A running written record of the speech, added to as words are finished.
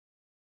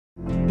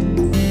So,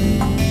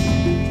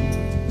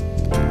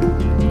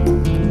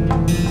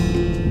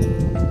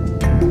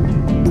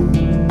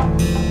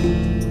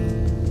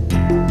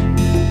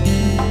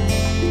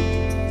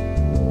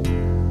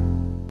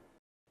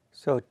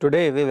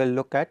 today we will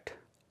look at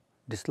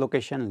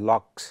dislocation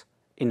locks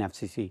in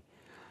FCC.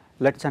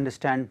 Let us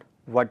understand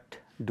what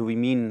do we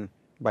mean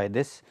by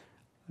this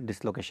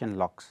dislocation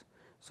locks.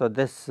 So,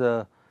 this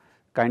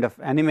kind of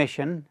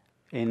animation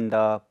in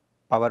the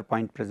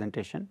PowerPoint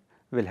presentation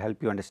will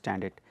help you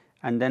understand it,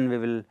 and then we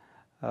will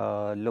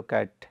look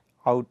at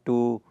how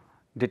to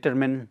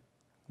determine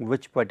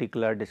which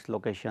particular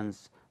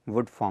dislocations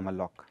would form a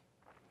lock.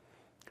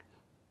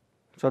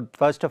 So,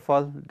 first of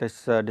all,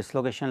 this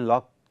dislocation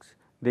locks,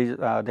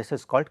 this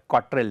is called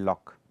Cottrell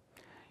lock.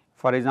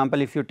 For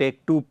example, if you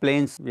take two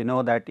planes, we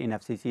know that in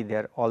FCC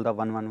there all the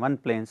 111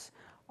 planes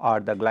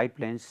are the glide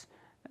planes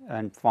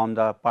and form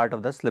the part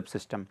of the slip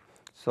system.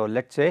 So,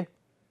 let us say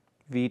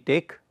we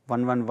take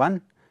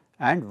 111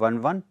 and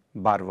 11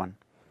 bar 1.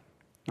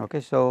 Okay.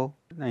 So,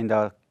 in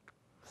the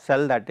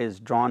cell that is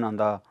drawn on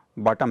the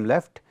bottom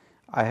left,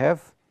 I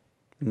have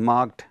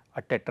marked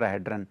a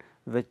tetrahedron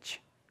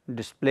which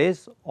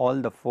displays all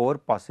the 4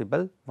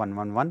 possible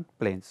 111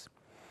 planes.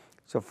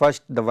 So,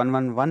 first the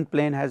 111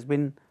 plane has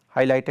been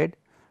highlighted.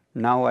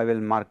 Now, I will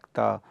mark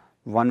the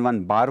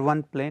 11 bar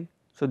 1 plane.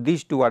 So,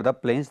 these two are the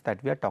planes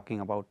that we are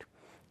talking about,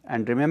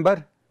 and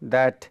remember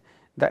that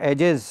the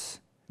edges,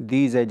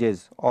 these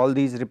edges, all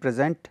these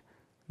represent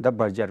the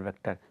Berger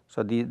vector.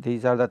 So,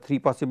 these are the 3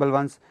 possible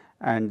ones,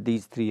 and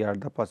these 3 are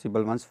the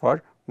possible ones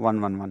for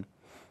 111.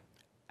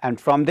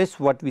 And from this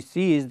what we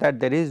see is that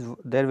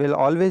there will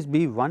always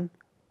be one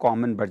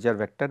common Berger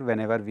vector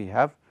whenever we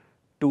have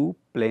 2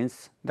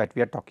 planes that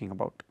we are talking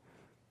about.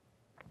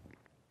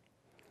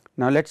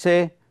 Now, let us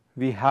say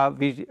we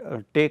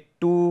take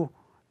 2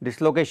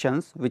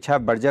 dislocations which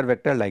have Berger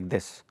vector like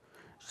this.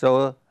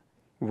 So,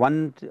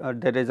 one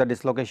there is a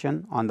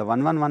dislocation on the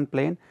 111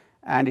 plane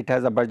and it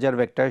has a Berger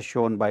vector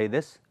shown by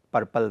this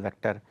purple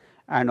vector,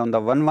 and on the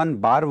 11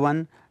 bar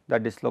 1 the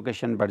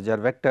dislocation Berger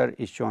vector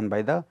is shown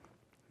by the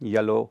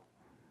yellow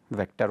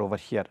vector over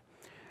here.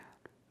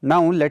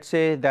 Now, let us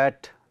say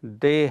that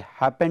they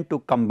happen to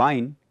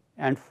combine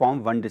and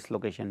form one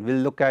dislocation. We will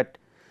look at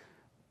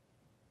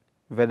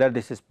whether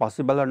this is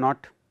possible or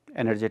not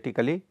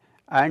energetically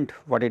and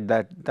what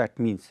that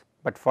means.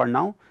 But for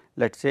now,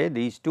 let us say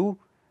these two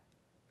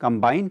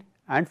combine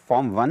and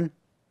form one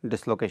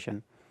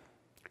dislocation.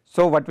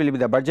 So, what will be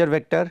the Berger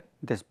vector?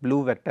 This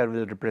blue vector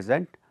will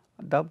represent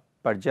the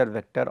Berger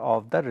vector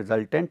of the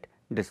resultant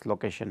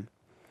dislocation,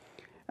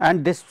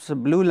 and this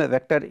blue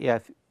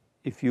vector,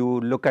 if you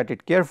look at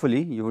it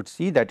carefully, you would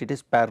see that it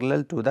is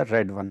parallel to the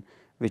red one,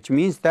 which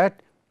means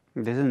that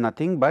this is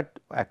nothing but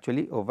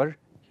actually over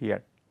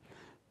here.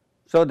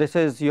 So, this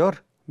is your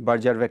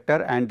Berger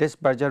vector, and this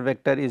Berger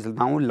vector is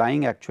now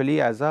lying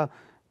actually as a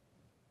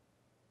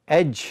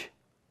edge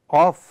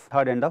of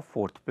third and the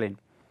fourth plane.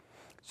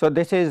 So,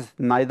 this is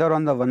neither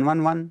on the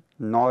 111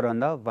 nor on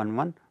the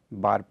 11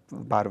 bar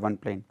 1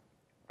 plane.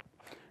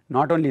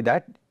 Not only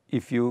that,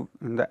 if you,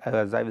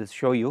 as I will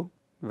show you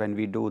when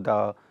we do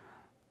the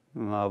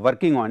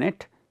working on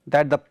it,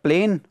 that the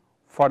plane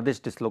for this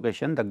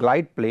dislocation, the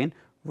glide plane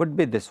would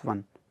be this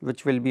one,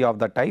 which will be of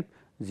the type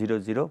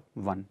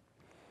 001.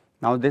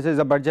 Now, this is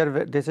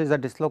a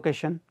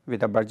dislocation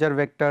with a Berger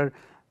vector,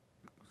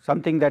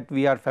 something that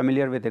we are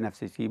familiar with in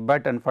FCC,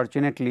 but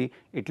unfortunately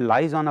it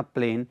lies on a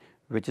plane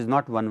which is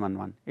not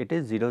 111, it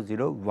is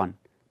 001.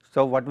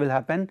 So, what will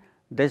happen?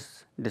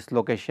 This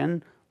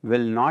dislocation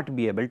will not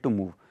be able to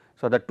move.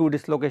 So, the two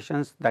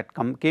dislocations that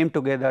came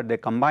together, they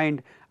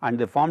combined and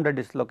they formed a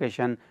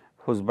dislocation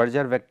whose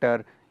Berger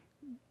vector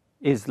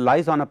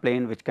lies on a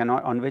plane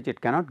on which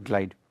it cannot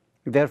glide.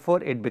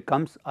 Therefore, it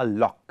becomes a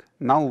lock.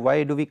 Now,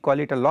 why do we call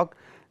it a lock?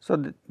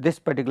 So, this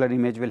particular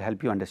image will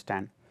help you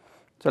understand.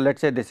 So, let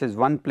us say this is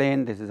one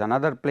plane, this is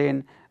another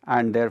plane,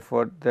 and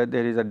therefore,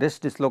 there is this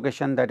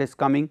dislocation that is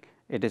coming,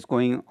 it is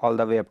going all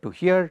the way up to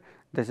here.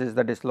 This is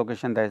the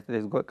dislocation that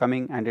is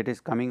coming, and it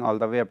is coming all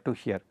the way up to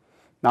here.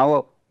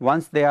 Now,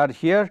 once they are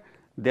here,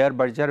 their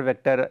Berger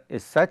vector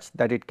is such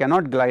that it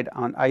cannot glide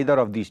on either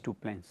of these two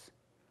planes.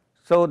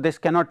 So, this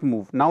cannot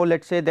move. Now,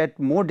 let us say that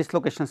more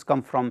dislocations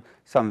come from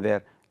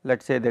somewhere.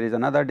 Let us say there is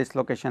another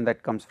dislocation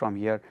that comes from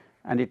here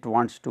and it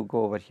wants to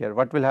go over here.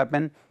 What will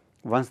happen?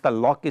 Once the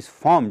lock is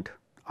formed,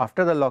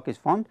 after the lock is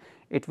formed,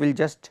 it will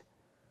just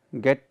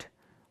get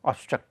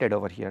obstructed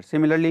over here.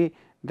 Similarly,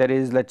 there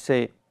is, let us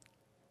say,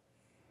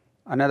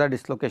 another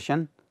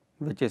dislocation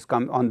which is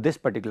come on this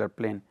particular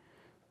plane.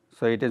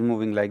 So, it is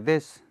moving like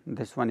this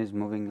one is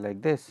moving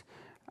like this,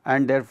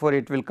 and therefore,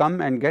 it will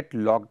come and get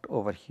locked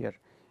over here.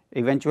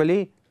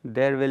 Eventually,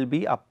 there will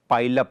be a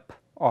pile up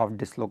of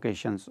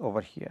dislocations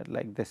over here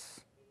like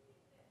this,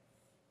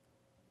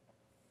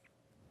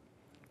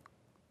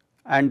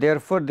 and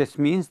therefore, this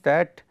means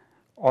that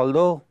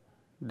although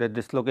the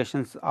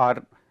dislocations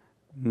are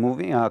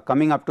moving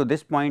coming up to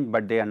this point,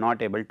 but they are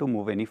not able to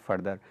move any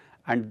further,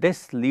 and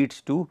this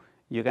leads to,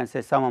 you can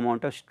say, some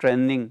amount of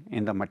strengthening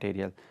in the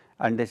material,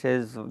 and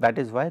that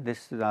is why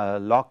this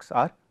locks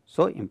are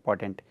so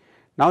important.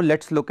 Now,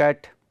 let us look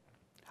at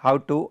how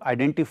to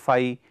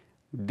identify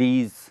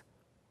these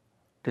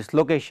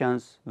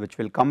dislocations which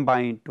will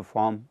combine to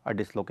form a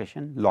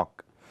dislocation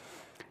lock.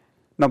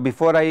 Now,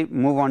 before I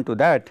move on to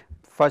that,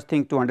 first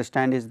thing to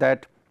understand is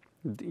that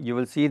you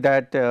will see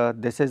that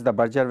this is the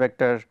Berger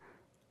vector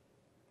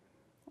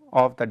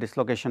of the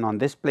dislocation on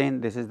this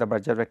plane, this is the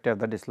Berger vector of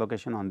the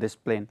dislocation on this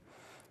plane,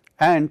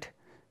 and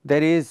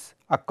there is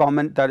a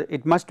common,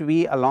 it must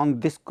be along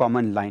this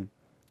common line,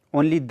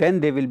 only then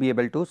they will be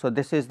able to. So,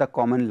 this is the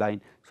common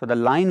line. So, the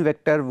line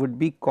vector would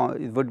be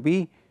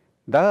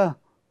the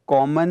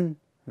common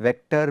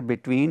vector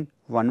between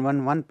 1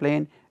 1 1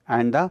 plane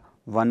and the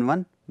 1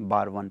 1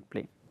 bar 1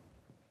 plane.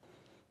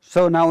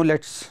 So, now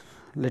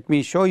let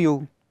me show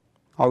you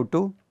how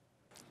to.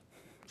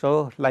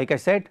 So, like I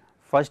said,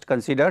 first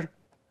consider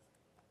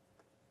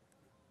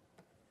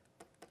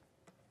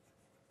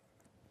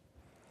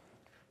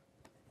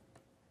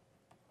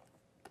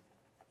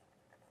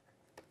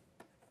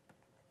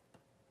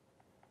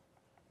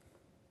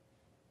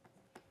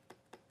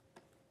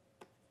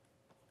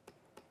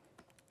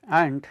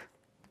and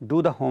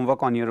do the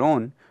homework on your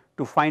own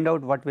to find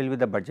out what will be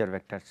the Berger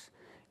vectors.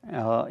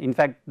 In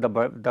fact,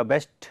 the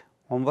best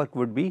homework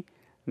would be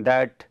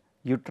that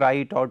you try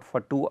it out for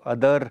two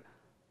other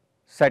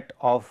set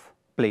of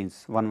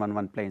planes, 1 1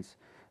 1 planes.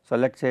 So,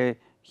 let us say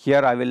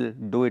here I will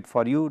do it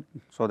for you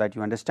so that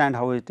you understand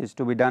how it is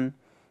to be done.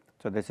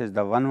 So, this is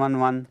the 1 1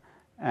 1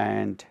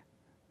 and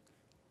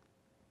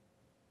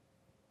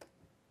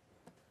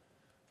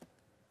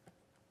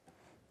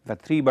the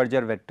 3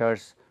 Berger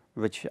vectors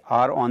which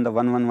are on the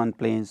 1 1 1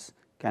 planes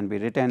can be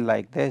written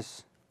like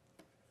this.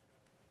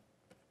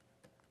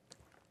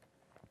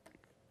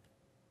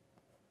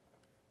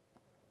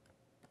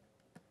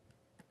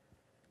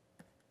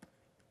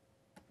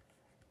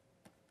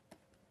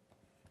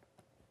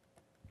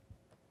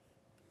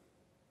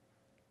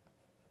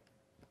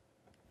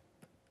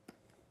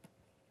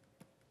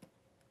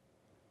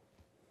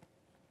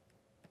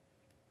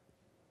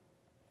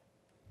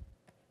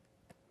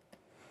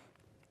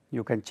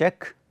 You can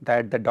check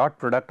that the dot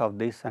product of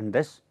this and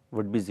this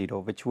would be 0,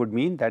 which would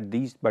mean that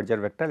these Berger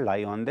vector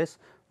lie on this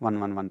 1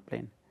 1 1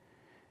 plane.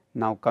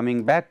 Now,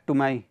 coming back to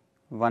my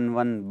 1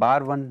 1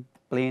 bar 1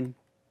 plane.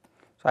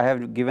 So, I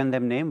have given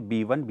them name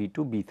B 1, B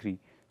 2, B 3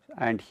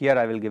 and here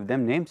I will give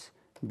them names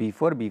B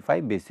 4, B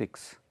 5, B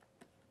 6.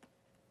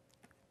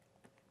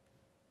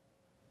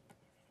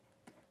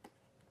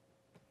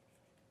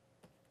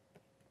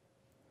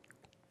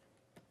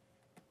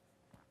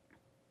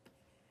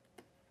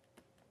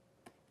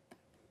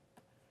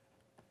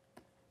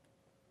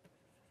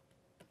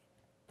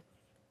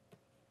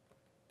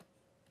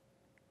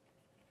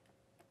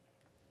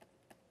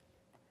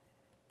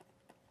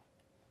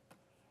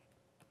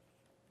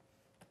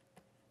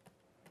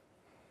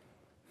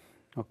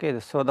 Okay.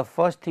 So, the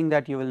first thing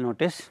that you will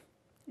notice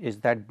is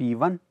that B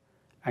 1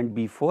 and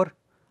B 4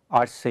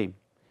 are same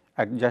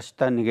at just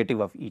the negative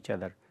of each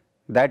other,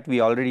 that we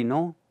already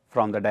know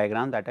from the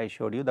diagram that I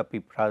showed you, the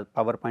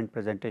PowerPoint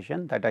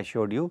presentation that I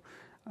showed you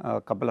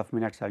a couple of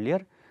minutes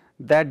earlier,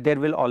 that there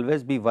will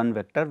always be one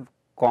vector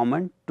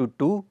common to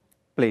two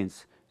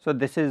planes. So,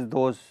 this is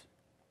those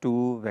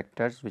two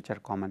vectors which are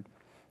common.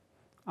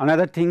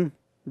 Another thing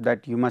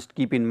that you must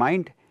keep in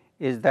mind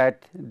is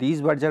that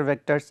these Berger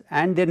vectors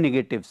and their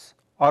negatives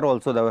are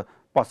also the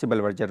possible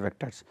Berger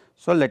vectors.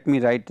 So, let me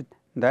write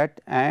that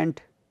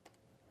and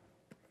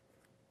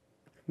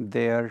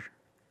their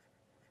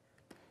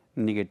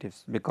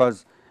negatives,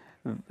 because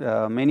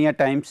many a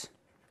times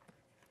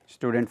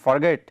student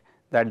forget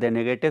that the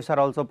negatives are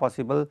also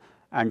possible,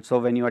 and so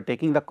when you are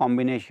taking the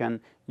combination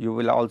you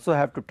will also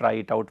have to try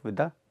it out with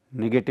the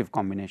negative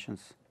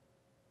combinations.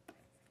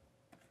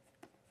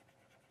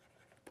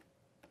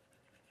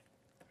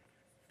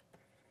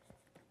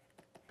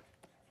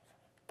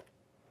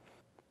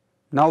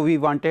 Now, we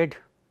wanted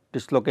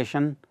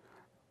dislocation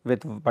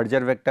with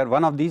Berger vector,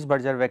 one of these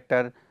Berger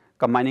vector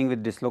combining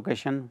with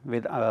dislocation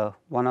with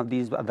one of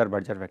these other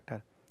Berger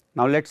vector.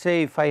 Now, let us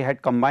say if I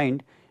had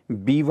combined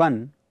B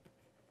 1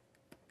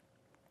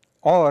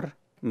 or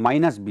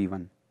minus B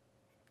 1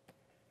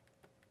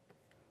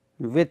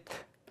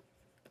 with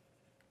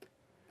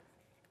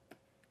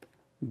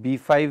B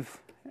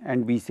 5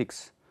 and B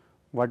 6,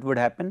 what would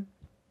happen?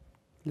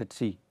 Let us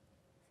see.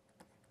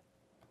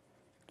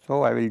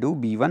 So, I will do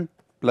B 1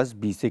 plus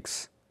B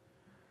 6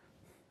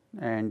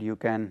 and you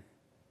can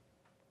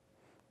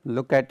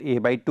look at A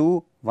by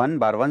 2 1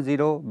 bar 1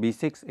 0, B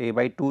 6 A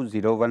by 2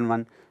 0 1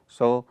 1.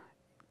 So,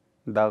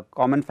 the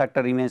common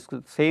factor remains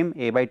same,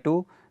 A by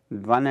 2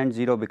 1 and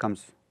 0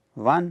 becomes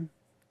 1,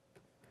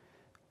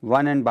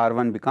 1 and bar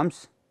 1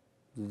 becomes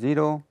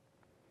 0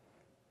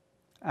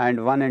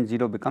 and 1 and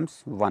 0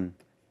 becomes 1.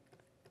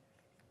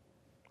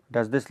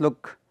 Does this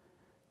look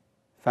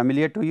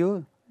familiar to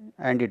you?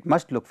 And it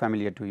must look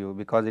familiar to you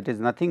because it is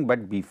nothing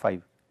but B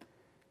 5.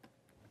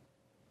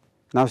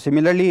 Now,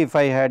 similarly, if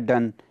I had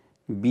done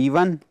B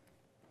 1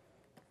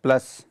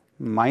 plus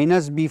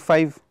minus B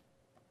 5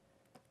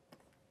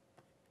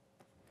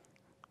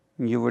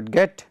 you would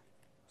get,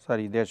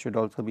 sorry, there should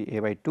also be A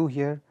by 2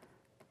 here.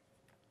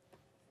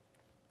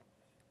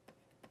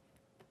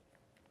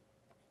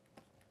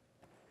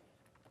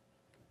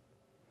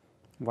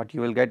 What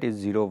you will get is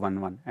 0 1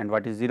 1, and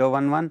what is 0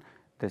 1 1?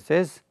 This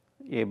is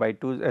A by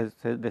 2,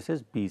 this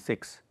is B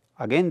 6.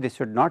 Again this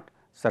should not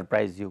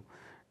surprise you.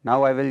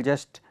 Now, I will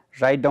just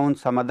write down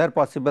some other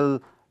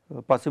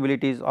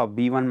possibilities of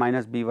B 1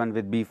 minus B 1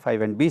 with B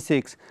 5 and B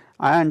 6,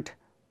 and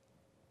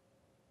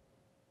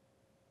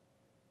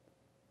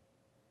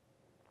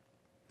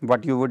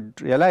what you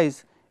would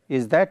realize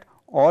is that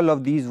all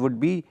of these would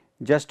be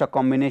just a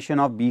combination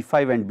of B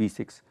 5 and B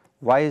 6.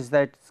 Why is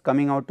that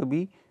coming out to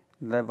be?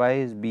 Why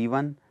is B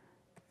 1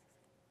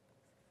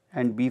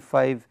 and B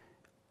 5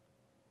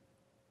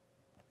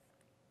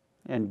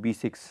 and B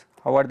 6,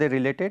 how are they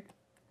related?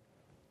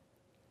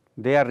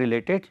 They are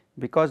related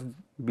because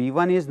B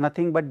 1 is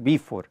nothing but B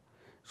 4.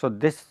 So,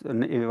 this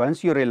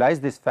once you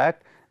realize this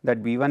fact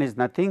that B 1 is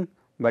nothing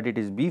but it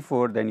is B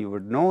 4, then you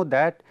would know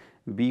that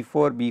B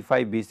 4, B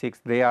 5, B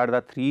 6, they are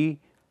the 3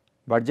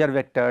 Berger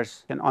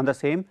vectors on the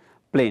same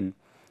plane.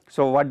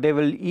 So, what they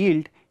will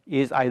yield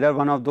is either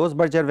one of those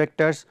Berger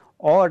vectors,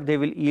 or they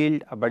will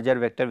yield a Berger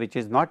vector which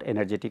is not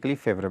energetically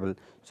favorable.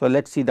 So,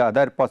 let us see the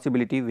other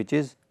possibility which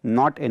is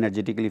not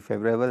energetically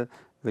favorable,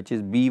 which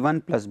is B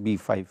 1 plus B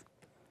 5.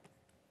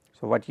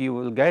 So, what you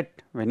will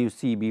get when you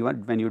see B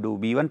 1, when you do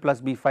B 1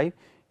 plus B 5,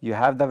 you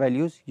have the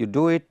values, you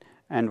do it,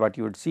 and what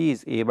you would see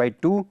is A by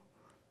 2,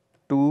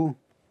 2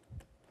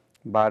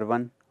 bar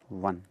 1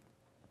 1.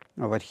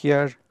 Over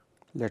here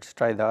let us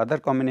try the other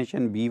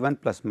combination B 1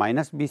 plus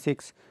minus B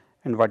 6,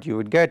 and what you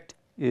would get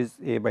is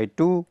A by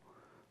 2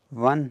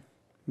 1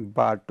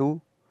 bar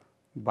 2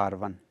 bar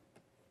 1.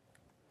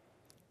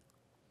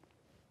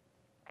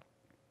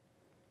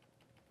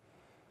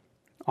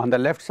 On the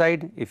left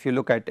side, if you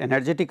look at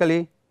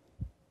energetically,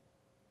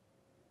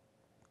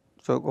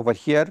 so over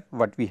here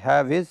what we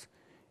have is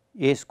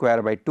A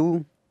square by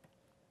 2,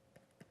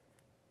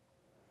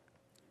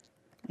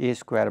 A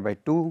square by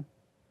 2.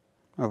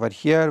 Over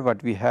here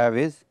what we have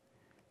is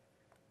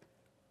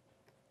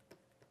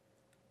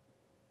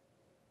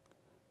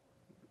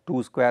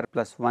two square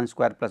plus 1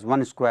 square plus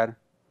 1 square.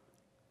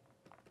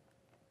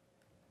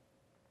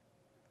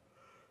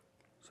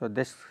 So,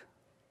 this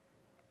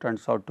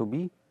turns out to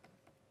be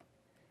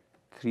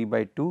 3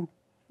 by 2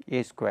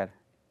 A square.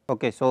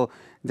 Okay, so,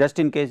 just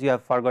in case you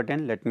have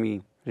forgotten, let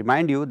me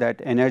remind you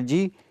that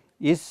energy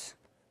is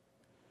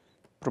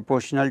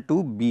proportional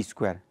to B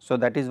square. So,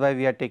 that is why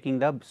we are taking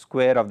the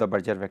square of the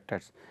Berger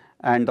vectors,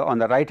 and on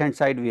the right hand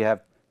side we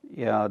have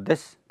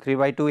this 3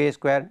 by 2 A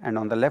square, and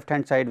on the left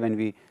hand side when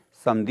we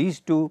sum these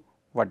two,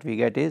 what we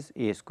get is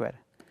A square.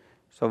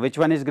 So, which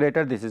one is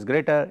greater? This is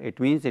greater, it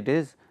means it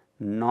is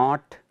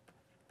not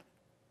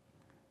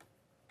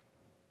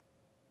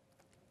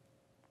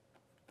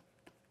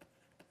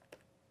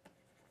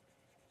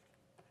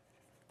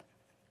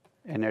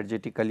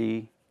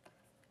energetically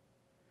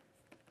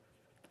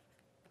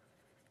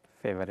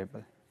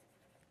favorable.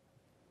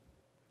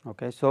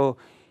 Okay. So,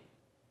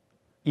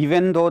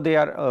 even though they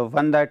are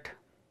one that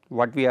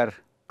what we are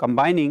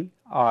combining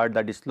are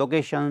the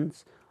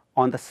dislocations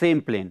on the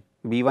same plane,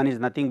 B 1 is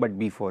nothing but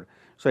B 4.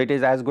 So, it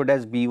is as good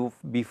as B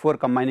 4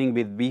 combining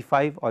with B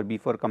 5 or B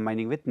 4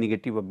 combining with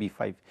negative of B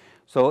 5.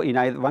 So,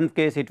 in one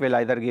case it will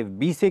either give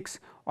B 6,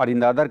 or in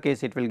the other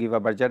case it will give a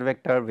Berger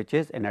vector which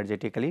is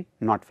energetically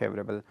not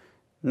favorable.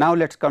 Now,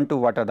 let us come to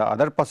what are the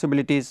other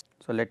possibilities.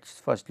 So, let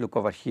us first look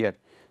over here.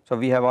 So,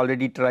 we have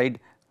already tried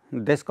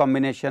this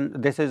combination,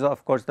 this is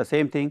of course the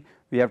same thing,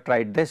 we have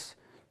tried this,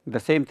 the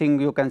same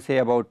thing you can say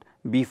about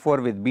B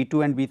 4 with B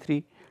 2 and B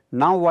 3.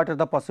 Now, what are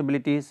the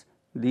possibilities?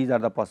 These are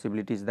the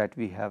possibilities that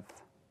we have.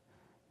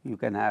 You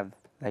can have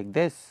like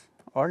this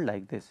or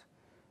like this.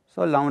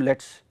 So, now let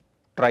us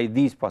try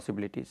these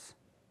possibilities.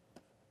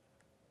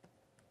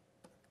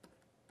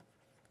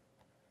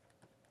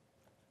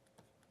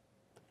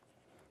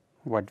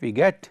 What we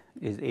get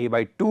is A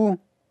by 2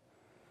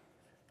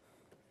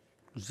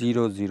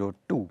 0 0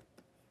 2.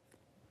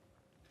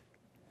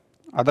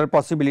 Other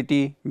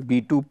possibility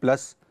B 2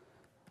 plus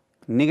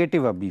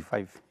negative of B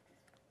 5.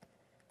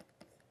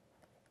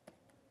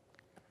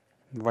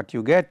 What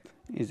you get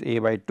is A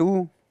by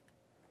 2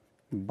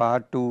 bar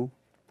 2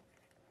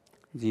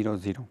 0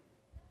 0.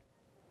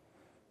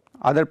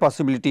 Other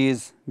possibility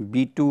is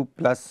B 2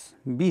 plus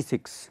B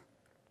 6.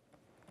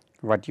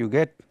 What you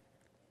get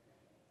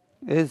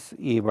is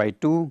A by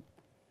 2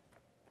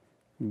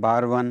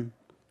 bar 1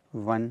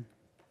 1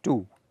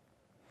 2,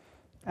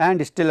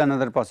 and still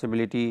another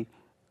possibility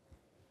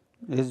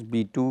is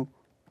B 2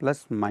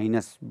 plus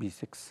minus B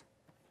 6,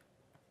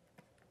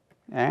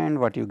 and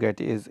what you get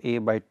is A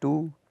by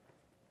 2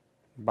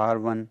 bar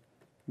 1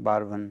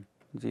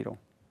 0.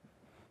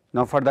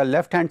 Now, for the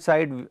left hand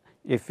side,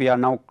 if we are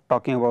now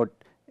talking about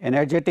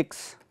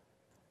energetics,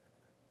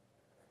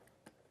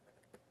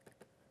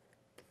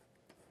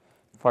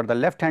 for the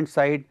left hand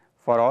side,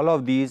 for all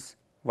of these,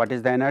 what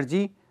is the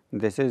energy?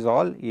 This is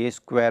all A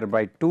square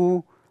by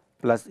 2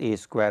 plus A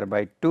square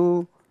by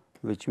 2,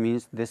 which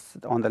means this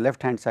on the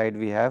left hand side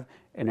we have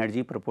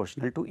energy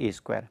proportional to A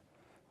square.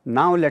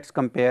 Now, let us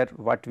compare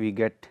what we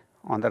get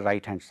on the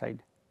right hand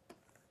side.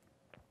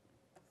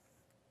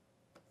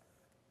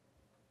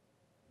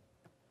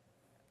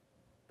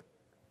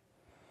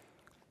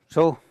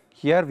 So,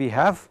 here we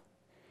have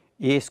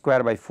A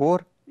square by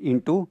 4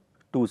 into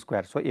 2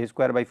 square. So, A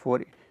square by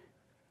 4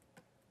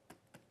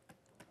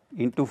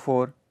 into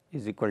 4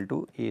 is equal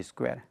to A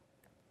square.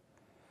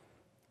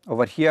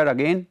 Over here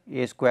again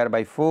A square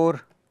by 4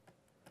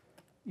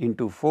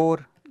 into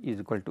 4 is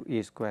equal to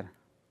A square.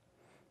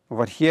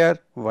 Over here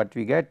what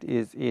we get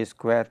is A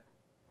square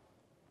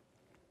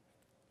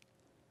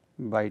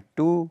by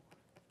 2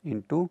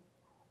 into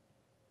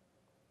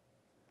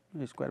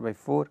A square by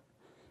 4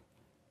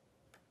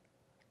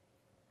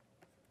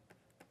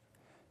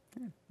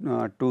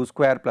 2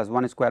 square plus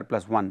 1 square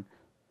plus 1.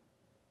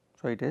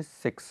 So, it is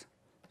 6.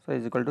 So,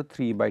 is equal to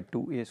 3 by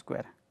 2 A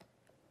square.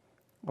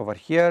 Over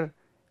here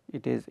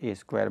it is A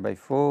square by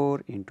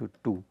 4 into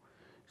 2.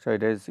 So,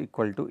 it is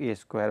equal to A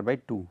square by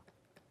 2.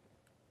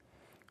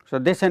 So,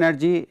 this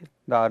energy,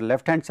 the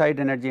left hand side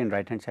energy and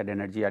right hand side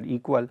energy are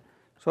equal.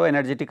 So,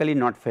 energetically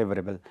not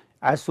favorable.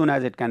 As soon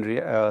as it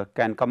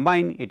can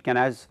combine, it can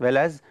as well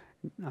as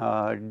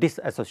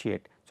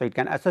disassociate. So, it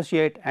can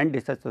associate and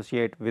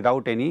disassociate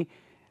without any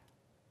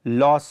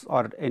loss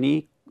or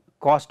any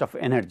cost of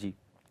energy.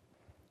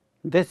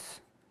 This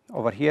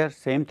over here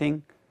same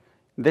thing,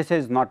 this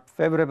is not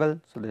favorable.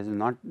 So, this is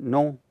not,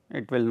 no,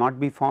 it will not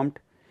be formed.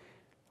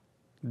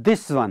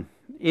 This one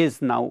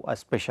is now a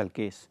special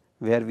case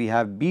where we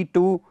have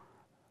B2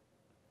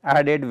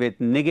 added with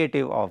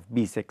negative of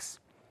B6.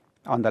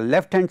 On the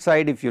left hand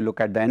side, if you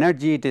look at the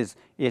energy, it is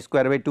A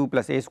square by 2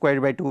 plus A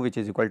squared by 2, which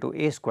is equal to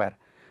A square.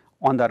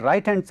 On the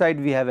right hand side,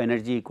 we have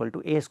energy equal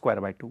to A square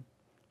by 2.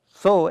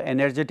 So,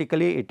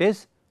 energetically it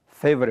is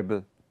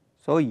favorable.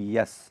 So,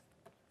 yes,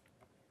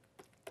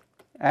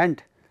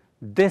 and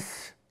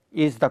this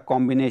is the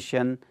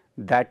combination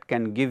that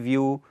can give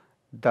you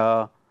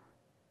the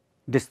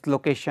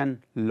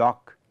dislocation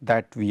lock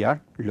that we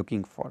are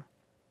looking for.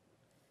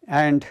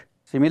 And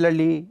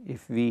similarly,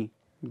 if we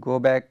go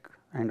back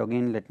and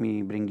again let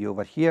me bring you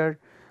over here,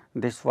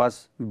 this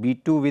was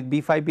B2 with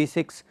B5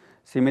 B6.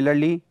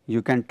 Similarly,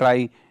 you can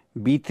try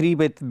B3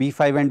 with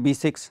B5 and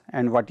B6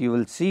 and what you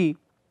will see.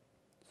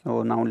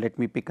 So, now let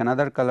me pick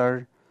another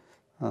color.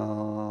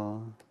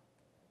 So,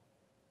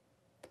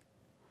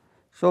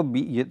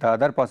 the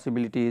other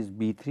possibility is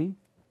B3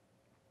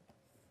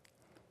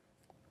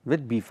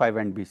 with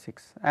B5 and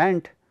B6,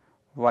 and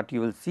what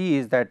you will see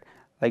is that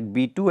like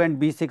B2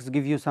 and B6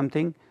 give you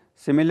something.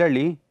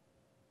 Similarly,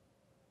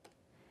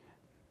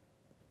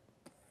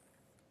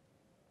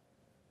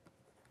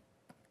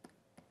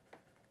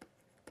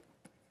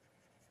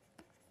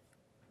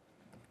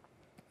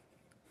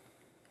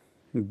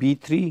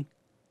 B3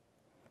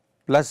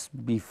 plus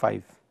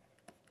B5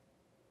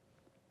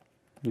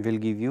 will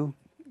give you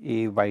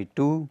A by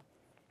 2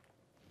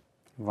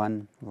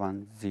 1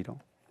 1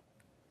 0.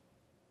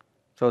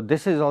 So,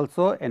 this is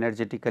also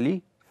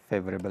energetically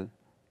favorable.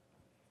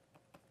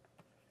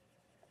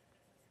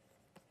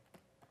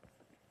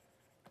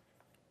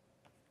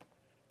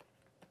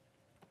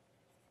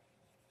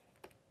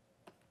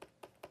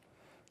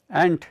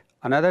 And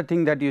another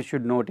thing that you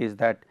should note is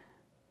that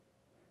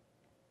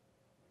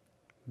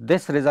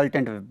this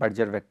resultant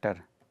Berger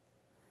vector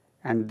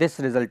and this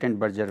resultant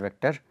Berger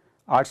vector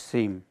are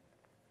same.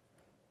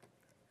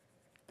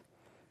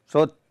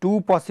 So,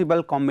 two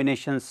possible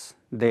combinations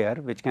there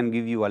which can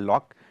give you a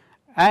lock,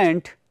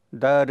 and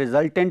the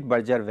resultant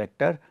Berger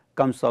vector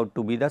comes out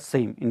to be the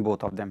same in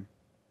both of them.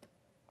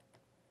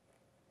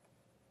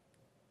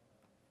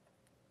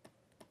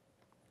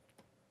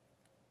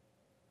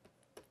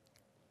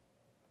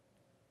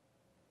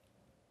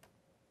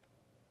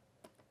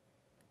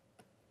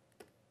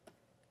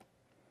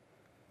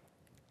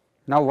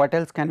 Now, what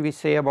else can we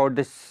say about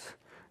this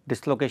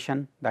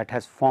dislocation that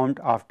has formed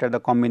after the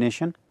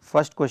combination?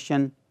 First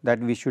question that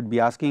we should be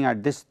asking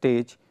at this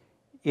stage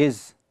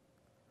is,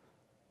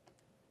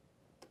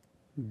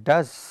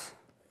 does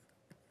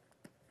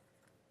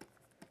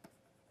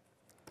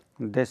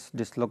this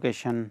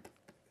dislocation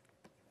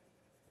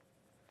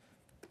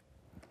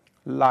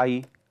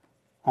lie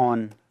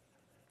on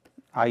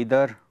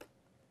either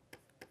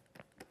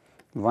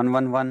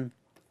 111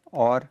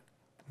 or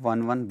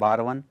 11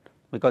 bar 1,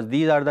 because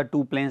these are the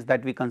two planes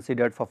that we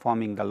considered for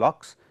forming the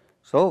locks.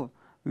 So,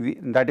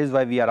 that is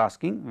why we are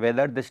asking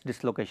whether this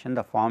dislocation,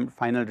 the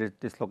final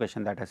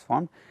dislocation that has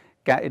formed,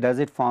 does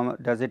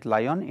it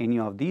lie on any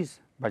of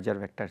these Berger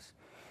vectors.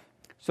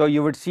 So,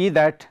 you would see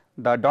that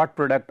the dot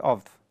product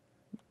of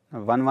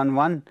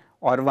 111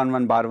 or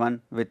 11 bar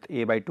 1 with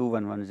A by 2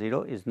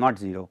 110 is not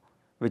 0,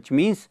 which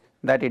means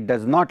that it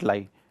does not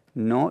lie.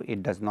 No,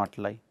 it does not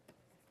lie.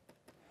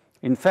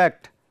 In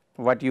fact,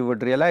 what you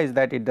would realize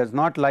that it does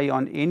not lie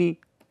on any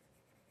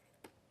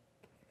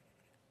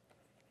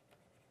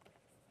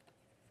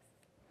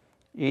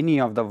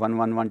of the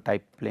 111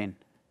 type plane.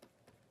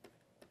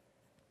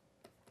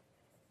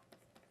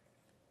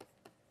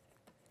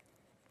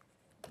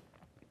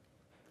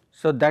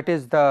 So, that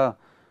is the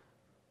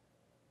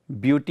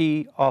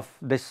beauty of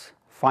this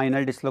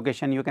final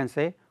dislocation, you can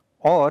say,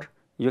 or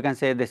you can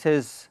say this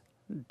is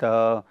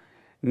the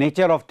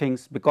nature of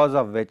things because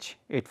of which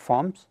it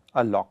forms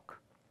a lock.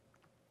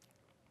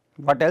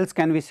 What else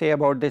can we say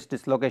about this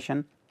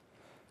dislocation?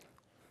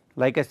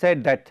 Like I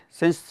said, that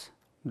since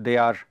they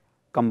are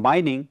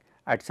combining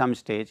at some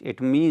stage,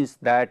 it means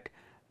that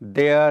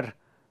their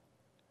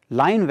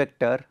line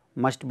vector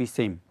must be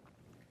same.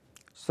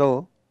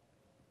 So,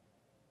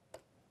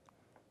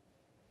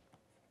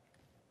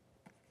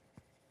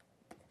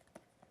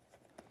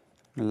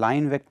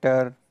 line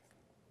vector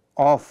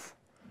of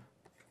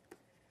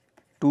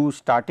two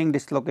starting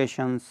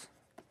dislocations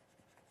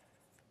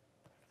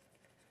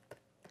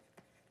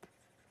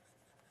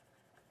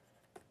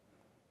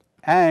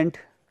and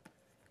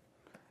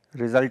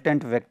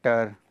resultant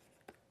vector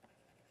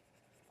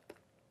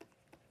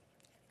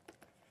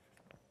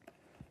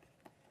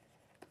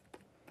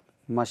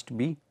must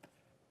be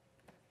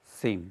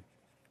same.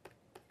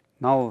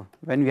 Now,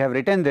 when we have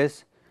written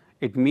this,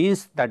 it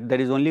means that there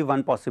is only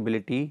one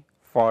possibility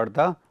for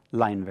the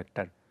line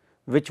vector,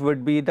 which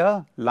would be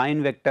the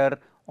line vector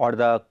or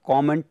the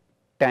common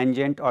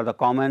tangent or the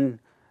common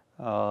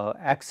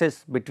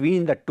axis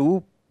between the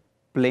two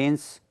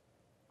planes,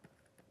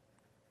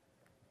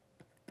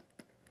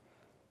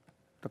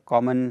 the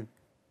common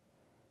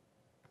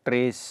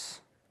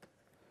trace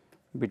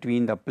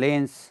between the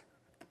planes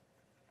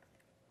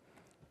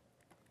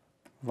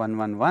 1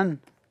 1 1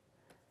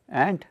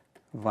 and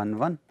 1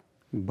 1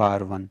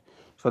 bar 1.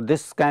 So,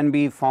 this can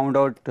be found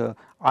out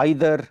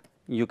either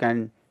you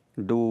can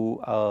do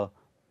a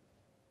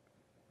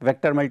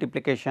vector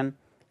multiplication,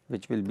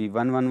 which will be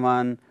 1 1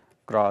 1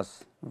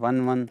 cross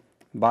 1 1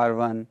 bar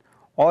 1,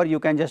 or you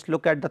can just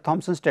look at the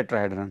Thomson's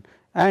tetrahedron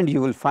and you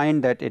will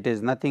find that it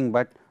is nothing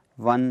but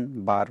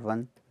 1 bar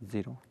 1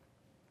 0.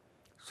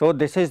 So,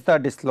 this is the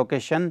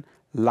dislocation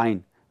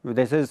line.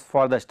 This is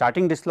for the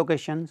starting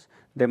dislocations,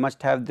 they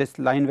must have this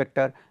line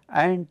vector,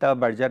 and the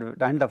Berger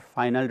and the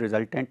final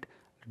resultant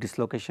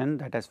dislocation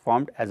that has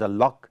formed as a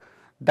lock,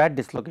 that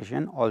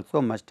dislocation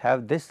also must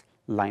have this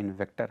line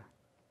vector.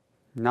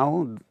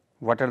 Now,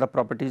 what are the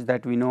properties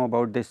that we know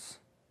about this?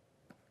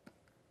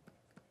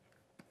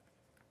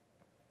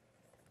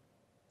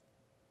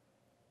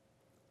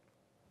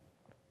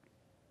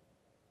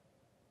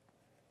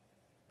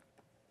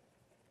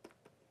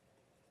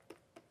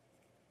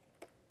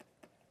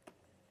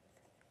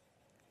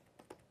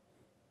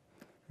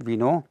 We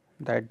know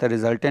that the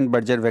resultant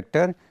Berger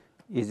vector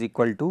is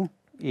equal to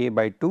A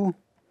by 2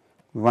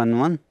 1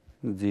 1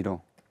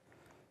 0,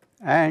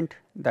 and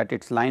that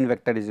its line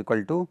vector is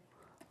equal to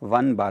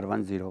 1 bar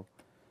 1 0.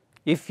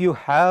 If you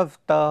have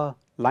the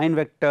line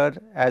vector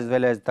as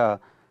well as the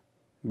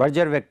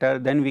Berger vector,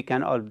 then we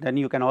can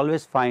you can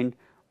always find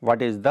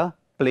what is the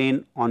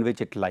plane on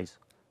which it lies.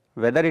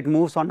 Whether it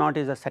moves or not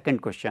is a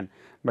second question,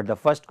 but the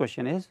first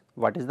question is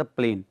what is the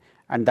plane,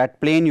 and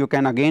that plane you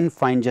can again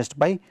find just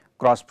by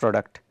cross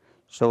product.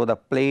 So, the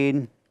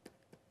plane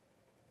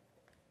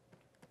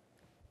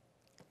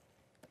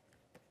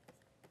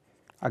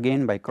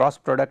again by cross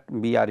product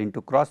BR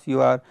into cross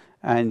UR,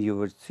 and you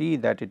would see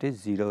that it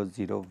is 0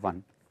 0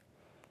 1.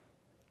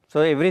 So,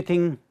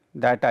 everything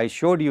that I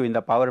showed you in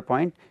the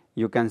PowerPoint,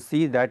 you can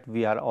see that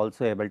we are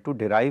also able to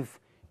derive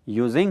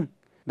using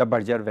the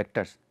Berger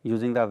vectors,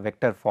 using the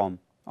vector form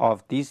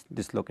of these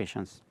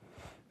dislocations.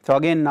 So,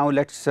 again now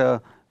let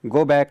us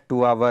go back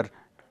to our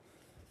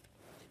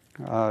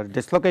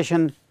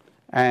dislocation,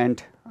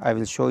 and I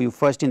will show you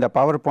first in the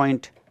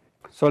PowerPoint.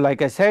 So,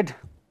 like I said,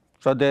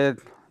 so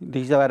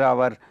these are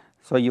our,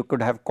 so you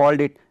could have called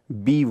it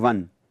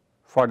B1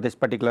 for this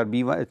particular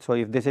B1. So,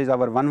 if this is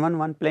our 1 1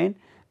 1 plane,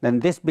 then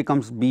this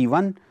becomes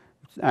B1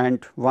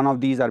 and one of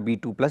these are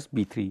B2 plus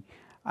B3,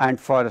 and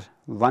for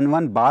 1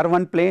 1 bar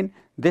 1 plane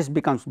this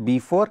becomes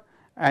B4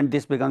 and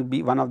this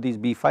becomes one of these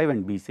B5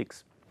 and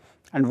B6,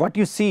 and what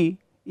you see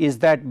is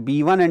that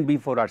B1 and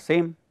B4 are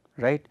same,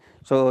 right.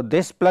 So,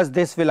 this plus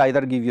this will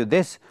either give you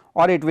this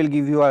or it will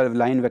give you a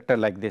line vector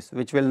like this,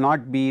 which will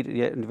not be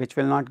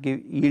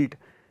yield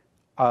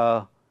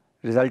a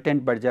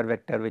resultant Berger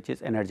vector which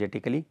is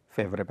energetically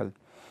favorable.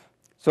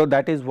 So,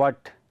 that is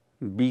what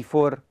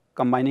B4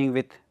 combining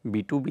with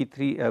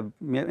B2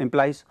 B3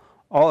 implies,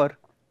 or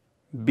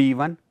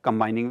B1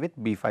 combining with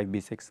B5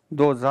 B6.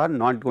 Those are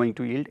not going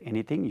to yield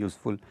anything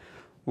useful.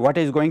 What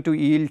is going to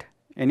yield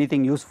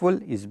anything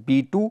useful is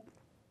B2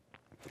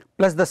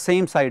 plus the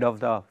same side of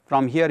the,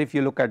 from here if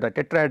you look at the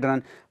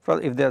tetrahedron,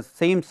 if the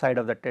same side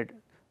of the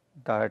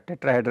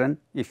tetrahedron,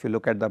 if you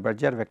look at the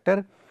Berger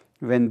vector,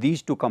 when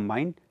these two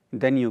combine,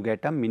 then you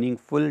get a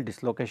meaningful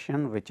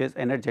dislocation which is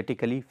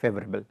energetically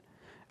favorable,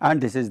 and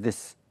this is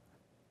this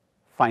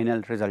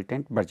final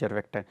resultant Berger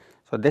vector.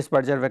 So, this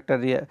Berger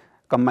vector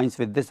combines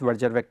with this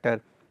Berger vector,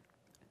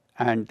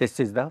 and this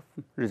is the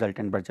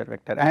resultant Berger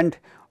vector, and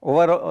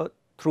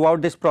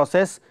throughout this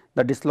process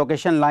the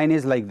dislocation line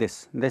is like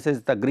this. This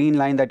is the green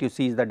line that you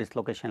see is the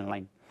dislocation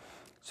line.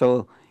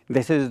 So,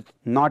 this is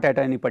not at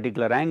any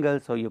particular angle.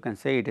 So, you can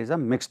say it is a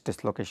mixed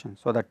dislocation.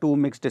 So, the two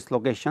mixed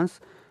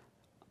dislocations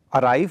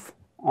arrive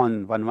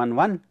on 1 1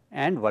 1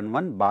 and 1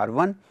 1 bar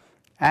 1,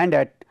 and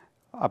at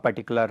a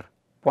particular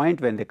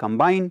point when they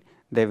combine,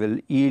 they will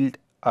yield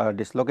a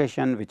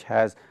dislocation which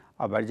has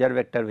a Berger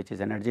vector which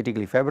is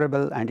energetically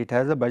favorable, and it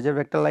has a Berger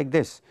vector like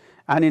this,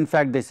 and in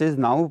fact this is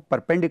now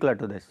perpendicular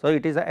to this. So,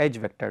 it is a edge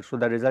vector. So,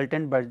 the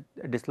resultant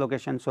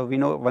dislocation. So, we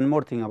know one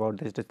more thing about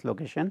this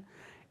dislocation,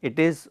 it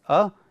is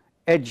a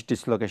edge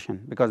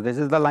dislocation, because this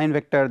is the line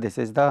vector, this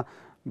is the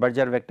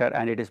Berger vector,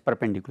 and it is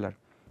perpendicular,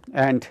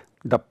 and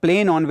the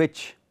plane on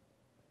which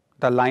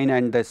the line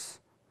and this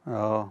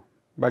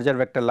Berger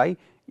vector lie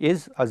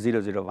is a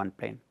 0 0 1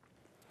 plane.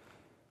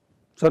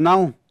 So,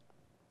 now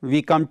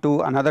we come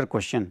to another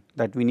question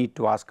that we need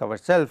to ask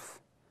ourselves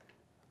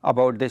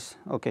about this.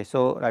 Okay,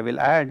 so, I will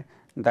add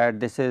that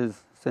this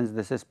is, since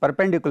this is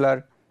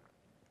perpendicular,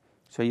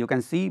 so you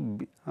can see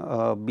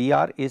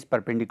BR is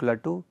perpendicular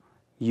to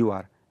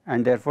UR,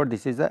 and therefore,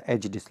 this is a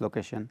edge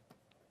dislocation.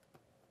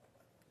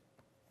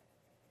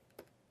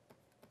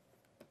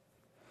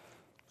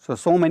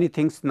 So many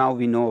things now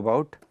we know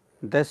about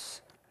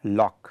this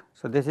lock.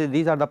 So,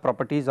 these are the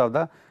properties of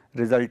the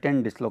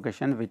resultant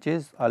dislocation, which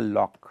is a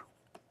lock.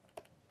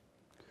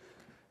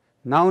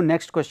 Now,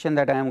 next question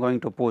that I am going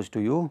to pose to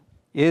you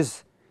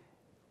is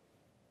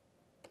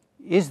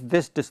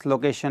this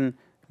dislocation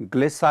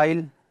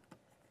glacial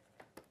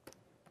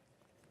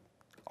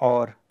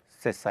or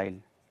sessile?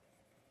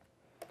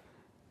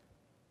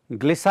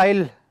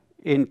 Glacial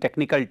in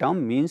technical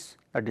term means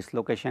a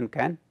dislocation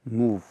can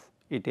move,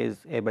 it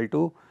is able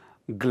to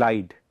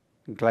glide,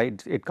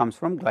 it comes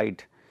from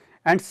glide,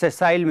 and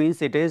sessile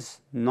means it is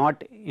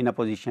not in a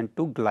position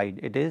to glide,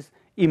 it is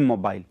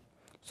immobile.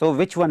 So,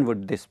 which one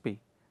would this be?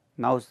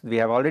 Now, we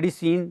have already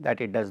seen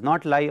that it does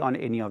not lie on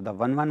any of the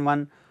 1 1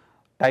 1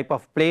 type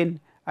of plane,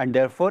 and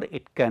therefore,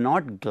 it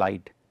cannot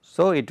glide.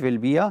 So, it will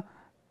be a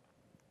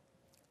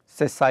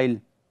sessile,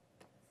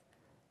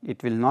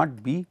 it will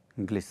not be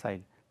glacial.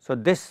 So,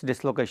 this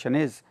dislocation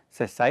is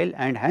sessile,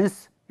 and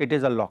hence it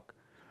is a lock.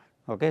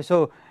 Okay.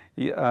 So,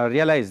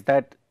 realize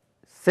that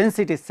since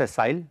it is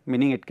sessile,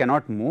 meaning it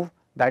cannot move,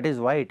 that is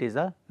why it is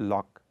a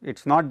lock. It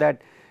is not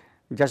that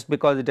just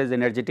because it is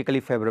energetically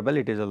favorable,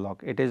 it is a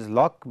lock. It is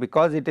lock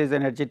because it is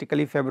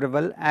energetically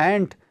favorable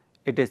and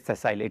it is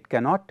sessile, it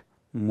cannot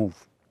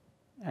move.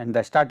 And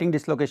the starting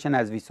dislocation,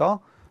 as we saw,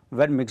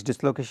 were mixed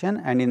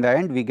dislocation, and in the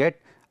end we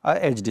get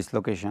a edge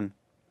dislocation.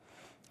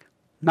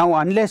 Now,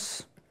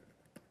 unless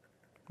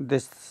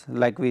this,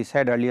 like we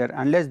said earlier,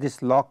 unless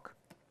this lock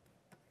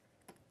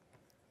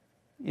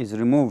is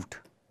removed,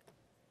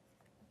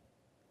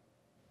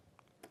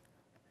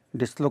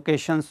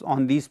 dislocations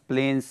on these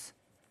planes,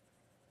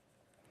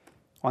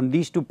 on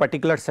these two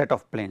particular set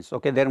of planes,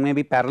 okay, there may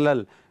be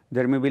parallel,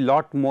 there may be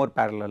lot more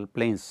parallel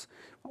planes.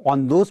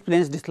 On those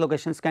planes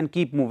dislocations can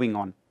keep moving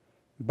on,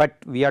 but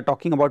we are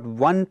talking about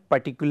one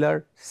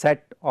particular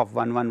set of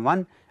 1 1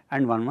 1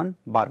 and 1 1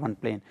 bar 1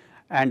 plane,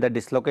 and the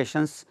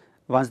dislocations,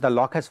 once the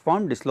lock has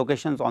formed,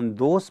 dislocations on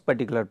those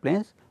particular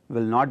planes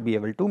will not be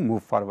able to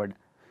move forward.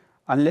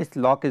 Unless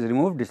lock is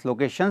removed,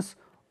 dislocations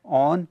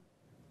on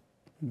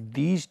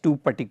these two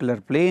particular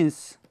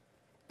planes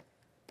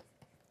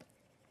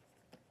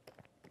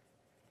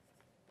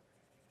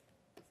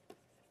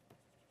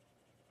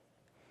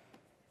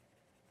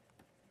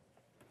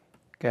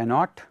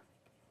cannot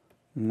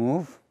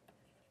move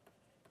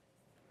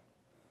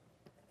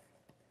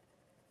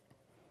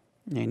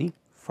any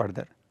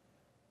further.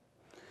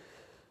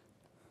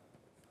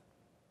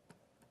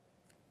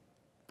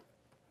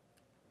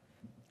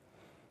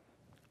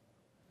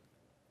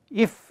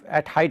 If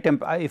at higher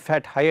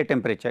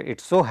temperature it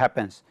so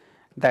happens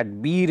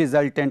that B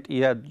resultant,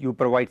 you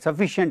provide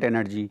sufficient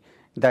energy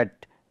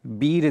that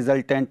B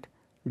resultant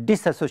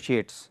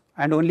disassociates,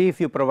 and only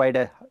if you provide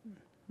a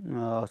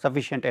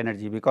sufficient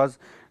energy, because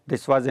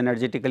this was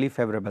energetically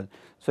favorable.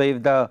 So,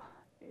 if the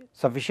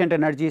sufficient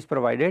energy is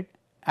provided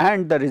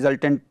and the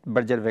resultant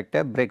Berger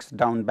vector breaks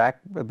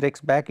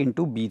back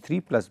into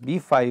B3 plus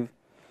B5,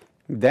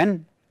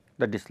 then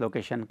the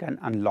dislocation can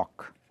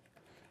unlock,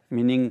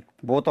 meaning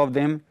both of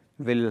them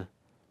will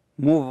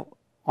move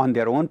on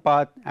their own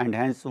path, and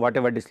hence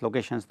whatever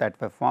dislocations that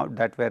were found,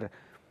 that were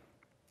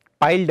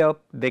piled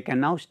up, they can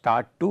now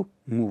start to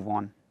move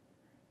on.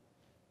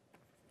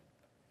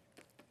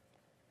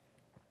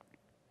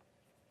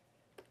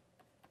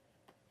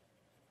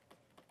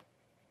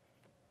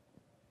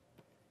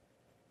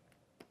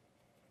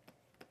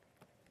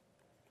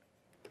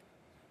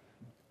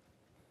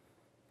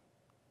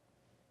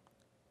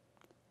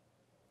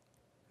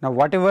 Now,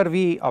 whatever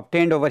we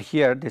obtained over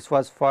here, this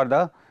was for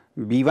the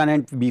B1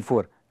 and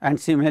B4, and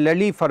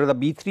similarly for the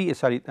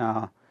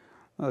B3,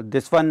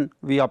 this one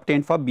we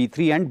obtained for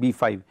B3 and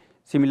B5.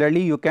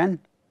 Similarly, you can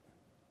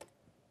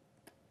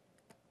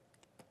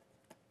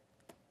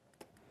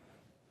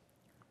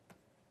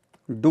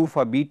do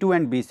for B2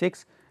 and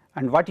B6,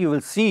 and what you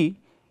will see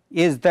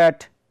is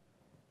that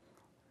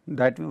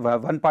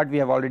one part we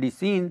have already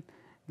seen,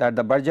 that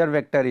the Berger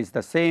vector is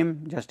the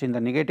same, just in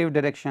the negative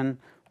direction,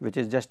 which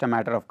is just a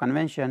matter of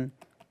convention.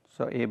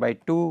 So, A by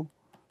 2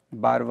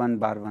 bar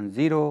 1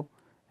 0,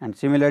 and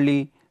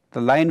similarly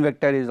the line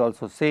vector is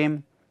also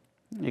same,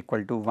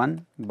 equal to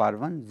 1 bar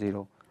 1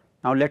 0.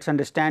 Now, let us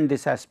understand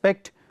this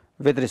aspect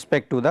with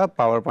respect to the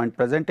PowerPoint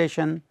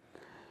presentation.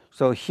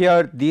 So,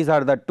 here these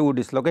are the two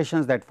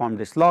dislocations that form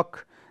this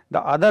lock.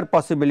 The other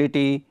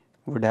possibility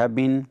would have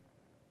been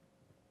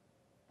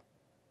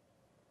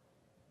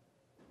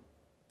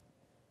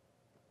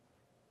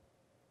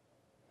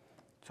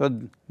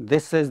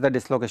this is the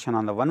dislocation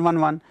on the 1 1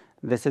 1,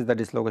 this is the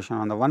dislocation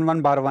on the 1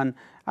 1 bar 1,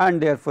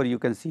 and therefore, you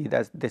can see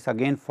that this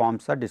again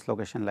forms a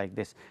dislocation like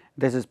this.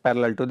 This is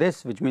parallel to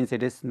this, which means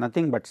it is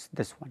nothing but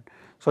this one.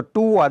 So,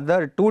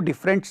 two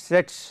different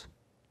sets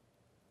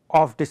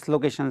of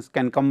dislocations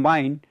can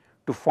combine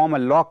to form a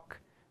lock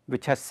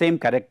which has same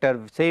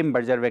character, same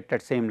Berger vector,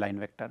 same line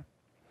vector.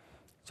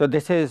 So,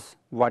 this is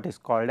what is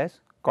called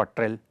as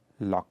Cottrell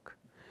lock.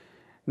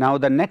 Now,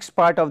 the next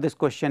part of this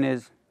question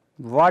is,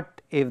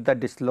 what if the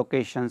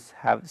dislocations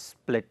have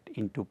split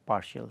into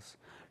partials?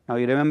 Now,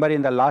 you remember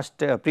in the last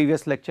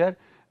previous lecture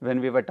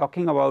when we were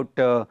talking about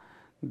the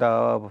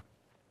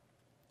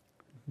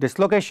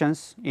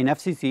dislocations in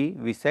FCC,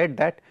 we said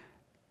that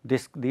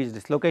these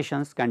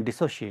dislocations can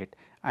dissociate,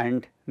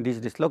 and these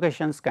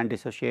dislocations can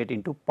dissociate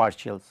into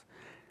partials.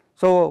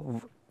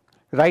 So,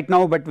 right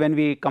now, but when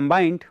we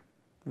combined,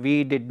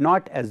 we did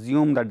not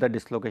assume that the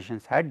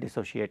dislocations had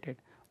dissociated.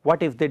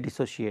 What if they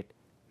dissociate?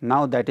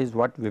 Now, that is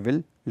what we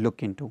will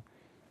look into,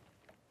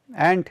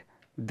 and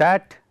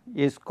that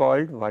is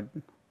called what,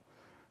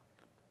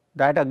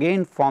 that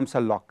again forms a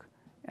lock,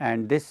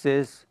 and this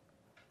is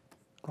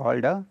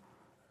called a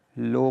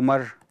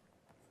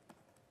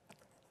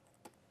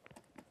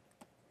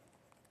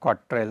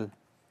Lohmer-Cottrell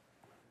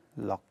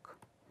lock.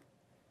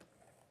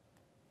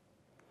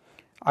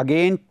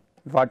 Again,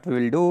 what we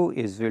will do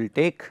is we will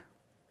take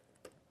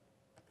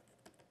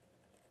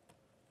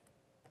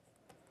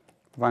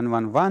 1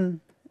 1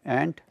 1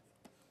 and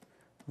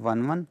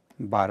 1 1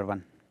 bar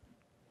 1,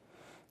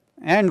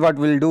 and what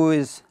we will do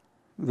is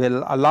we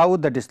will allow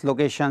the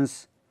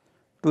dislocations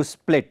to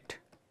split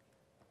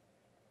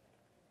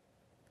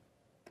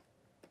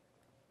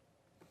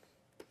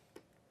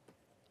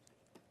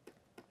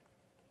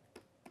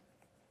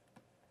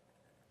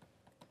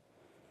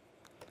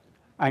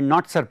and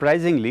not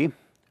surprisingly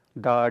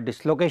the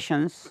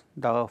dislocations,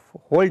 the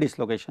whole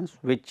dislocations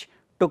which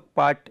took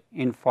part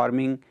in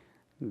forming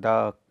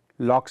the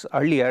locks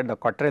earlier, the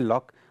Cottrell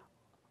lock,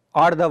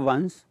 are the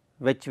ones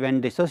which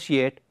when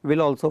dissociate will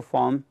also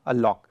form a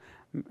lock,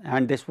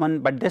 and this one,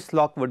 but this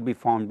lock would be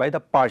formed by the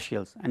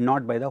partials and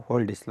not by the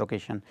whole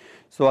dislocation.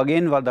 So,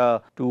 again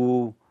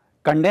to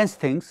condense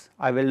things,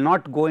 I will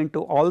not go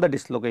into all the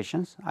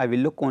dislocations, I will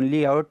look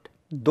only out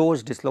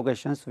those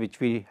dislocations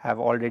which we have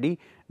already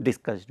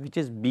discussed, which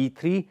is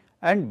B3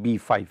 and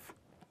B5.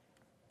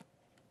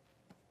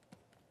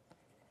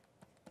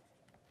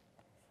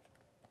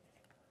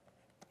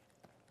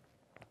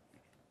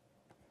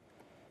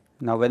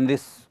 Now, when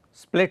this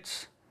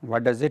splits,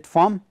 what does it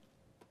form?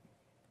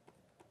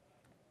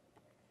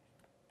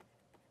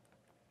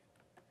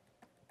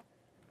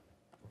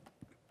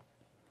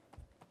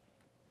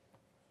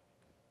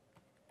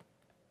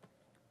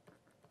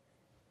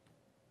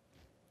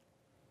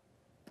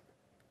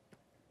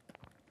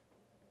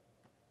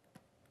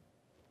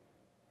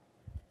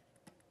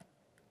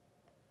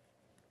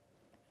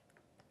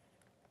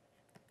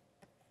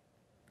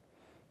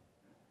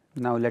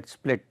 Now, let us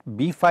split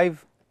B5,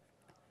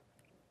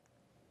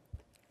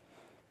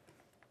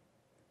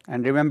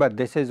 and remember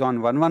this is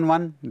on 1 1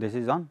 1, this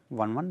is on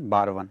 1 1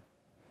 bar 1.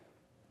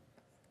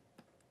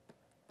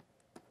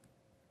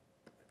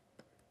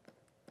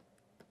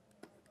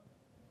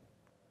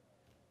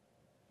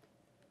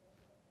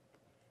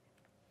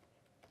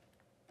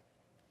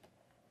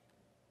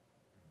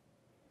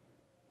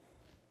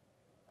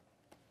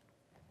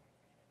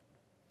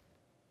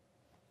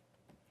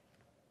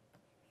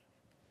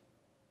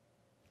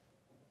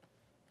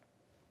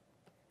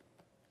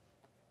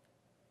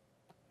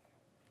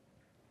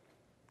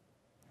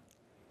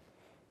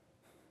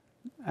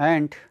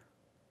 And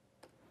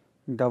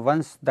the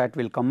ones that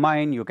will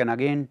combine, you can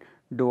again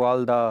do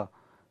all the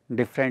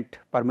different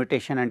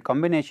permutation and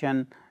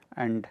combination,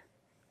 and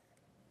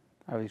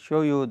I will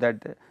show you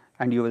that,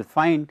 and you will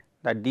find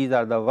that these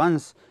are the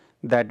ones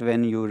that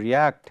when you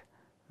react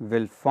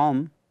will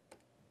form,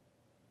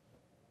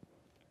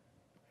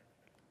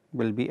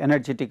 will be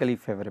energetically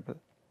favorable.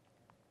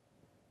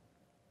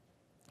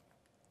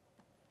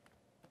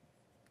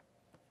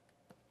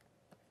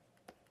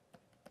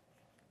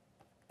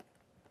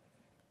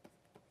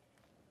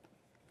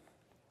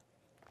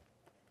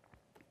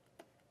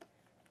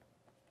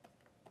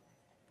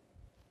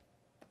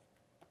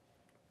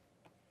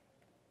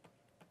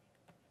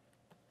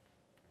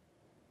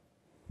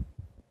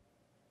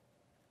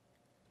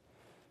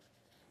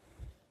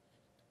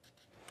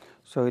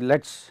 So,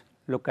 let us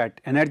look at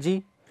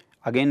energy.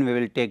 Again we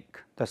will take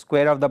the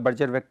square of the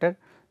Berger vector.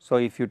 So,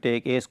 if you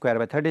take a square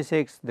by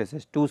 36, this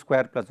is 2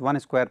 square plus 1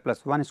 square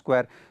plus 1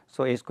 square.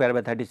 So, a square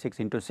by 36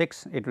 into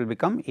 6, it will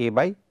become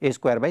a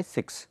square by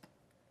 6.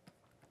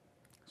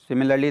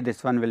 Similarly,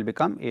 this one will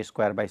become a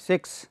square by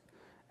 6,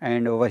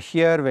 and over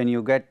here when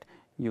you get,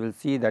 you will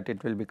see that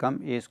it will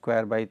become a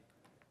square by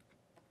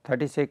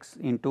 36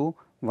 into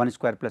 1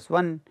 square plus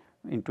 1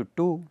 into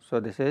 2. So,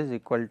 this is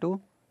equal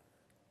to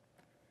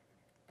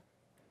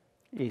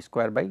a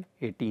square by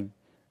 18.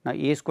 Now,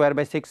 a square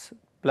by 6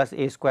 plus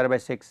a square by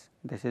 6,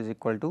 this is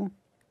equal to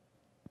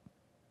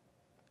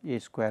a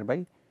square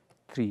by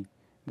 3.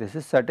 This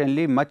is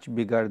certainly much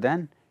bigger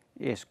than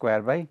a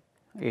square by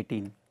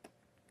 18.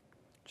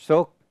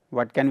 So,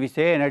 what can we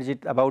say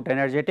about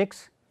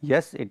energetics?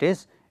 Yes, it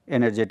is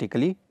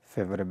energetically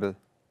favorable.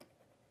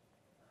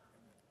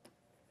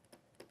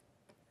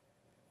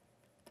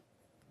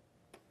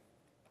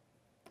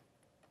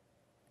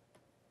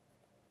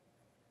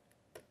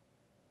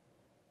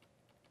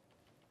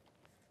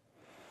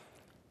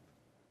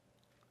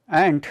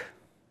 And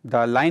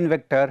the line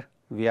vector,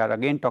 we are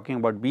again talking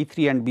about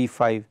B3 and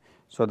B5.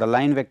 So, the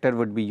line vector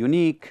would be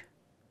unique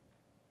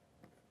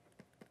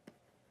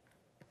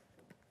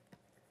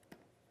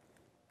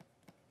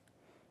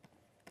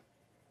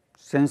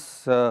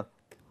since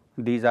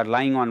these are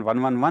lying on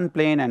 111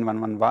 plane and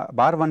 11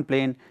 bar 1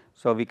 plane.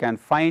 So, we can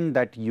find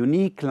that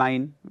unique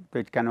line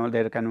which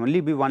there can only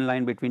be one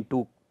line between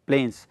two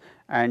planes,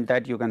 and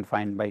that you can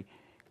find by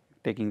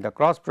taking the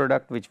cross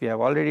product, which we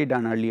have already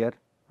done earlier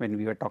when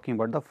we were talking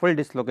about the full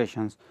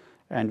dislocations,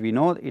 and we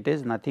know it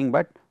is nothing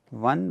but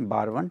 1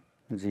 bar 1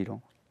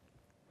 0.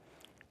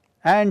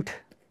 And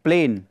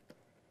plane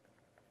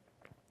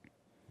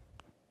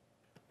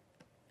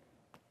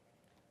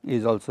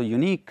is also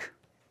unique.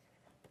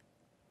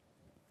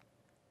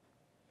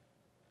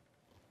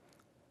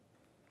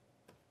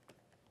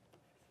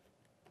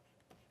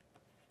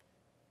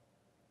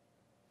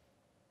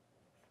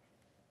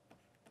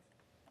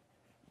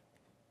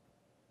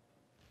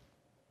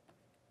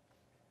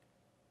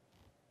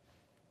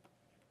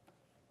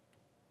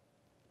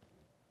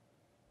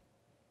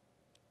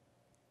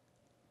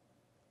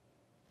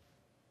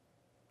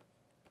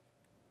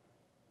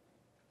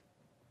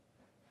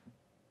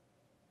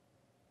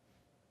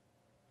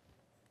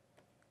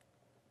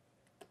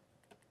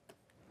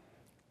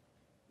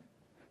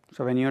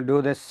 So, when you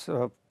do this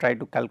try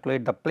to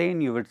calculate the plane,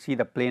 you would see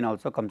the plane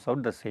also comes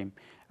out the same,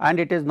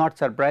 and it is not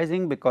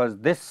surprising because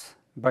this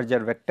Berger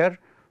vector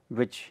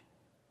which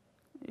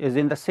is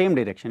in the same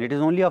direction, it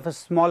is only of a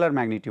smaller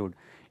magnitude.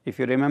 If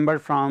you remember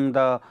from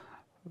the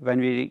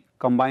when we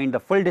combined the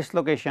full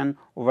dislocation,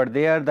 over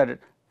there the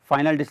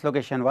final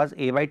dislocation was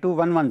a by 2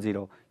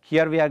 110,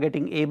 here we are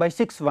getting a by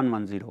 6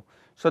 110.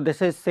 So,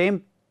 this is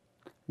same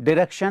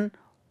direction,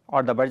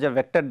 or the Berger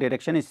vector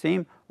direction is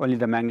same, only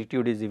the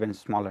magnitude is even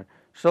smaller.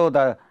 So,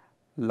 the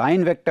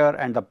line vector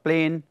and the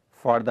plane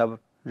for the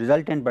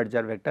resultant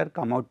Berger vector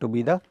come out to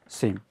be the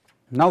same.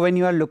 Now, when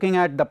you are looking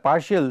at the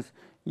partials,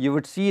 you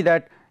would see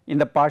that in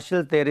the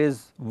partials there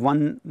is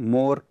one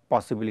more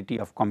possibility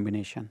of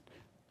combination.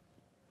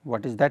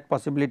 What is that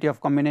possibility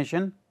of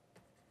combination?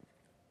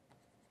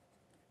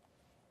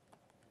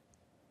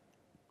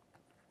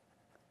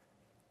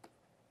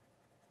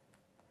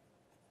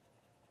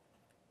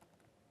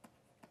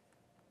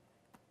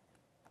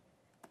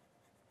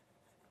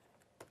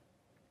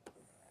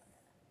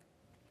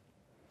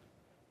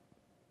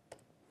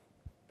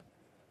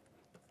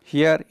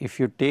 Here if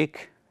you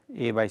take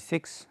a by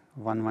 6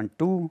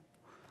 112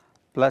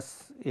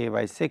 plus a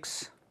by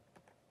 6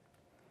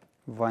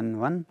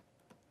 11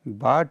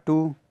 bar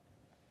 2,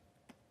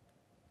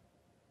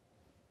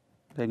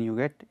 then you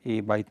get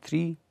a by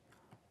 3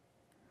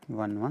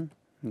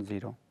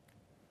 110.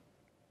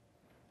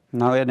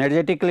 Now,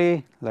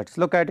 energetically let us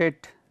look at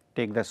it,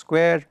 take the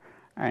square,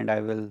 and I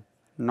will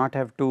not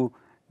have to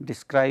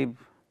describe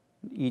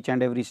each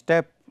and every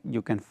step.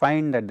 You can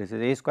find that this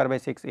is a square by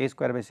 6, a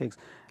square by 6,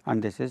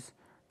 and this is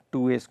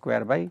 2 a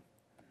square by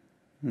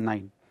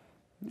 9,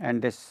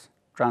 and this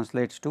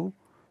translates to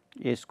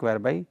a square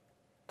by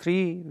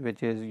 3,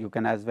 which is you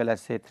can as well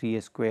as say 3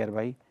 a square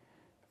by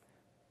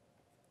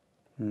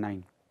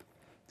 9.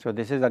 So,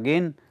 this is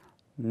again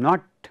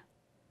not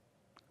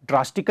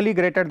drastically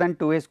greater than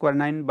 2 a square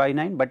 9 by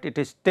 9, but it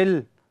is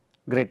still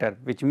greater,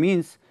 which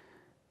means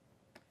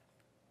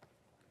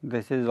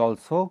this is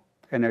also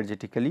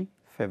energetically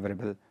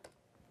favorable.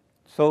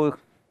 So,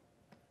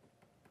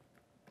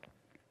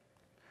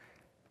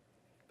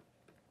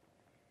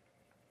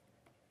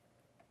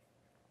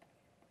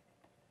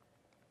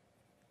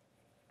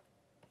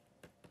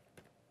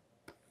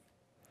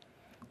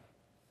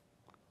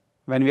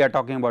 when we are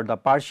talking about the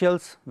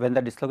partials, when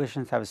the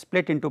dislocations have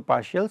split into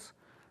partials,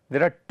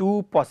 there are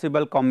two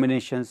possible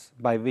combinations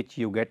by which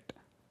you get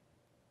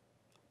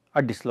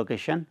a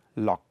dislocation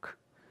lock.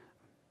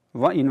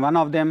 In one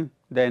of them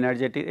the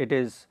energetic, it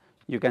is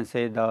you can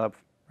say the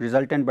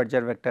resultant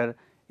Berger vector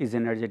is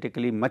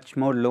energetically much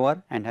more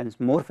lower and hence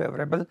more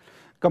favorable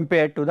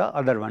compared to the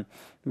other one,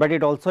 but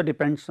it also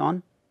depends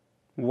on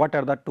what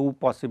are the two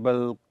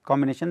possible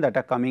combinations that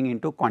are coming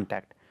into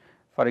contact.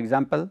 For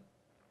example,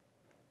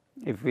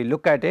 if we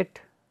look at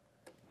it,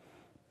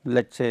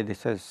 let us say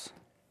this is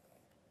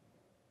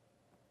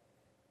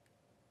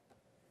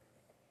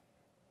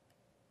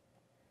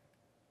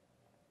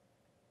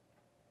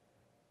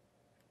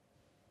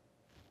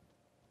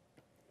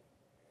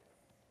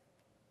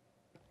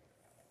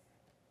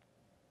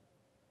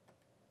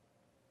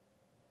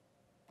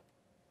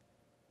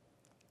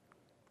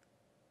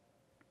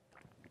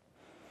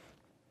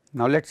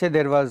Now, let us say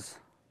there was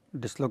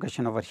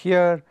dislocation over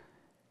here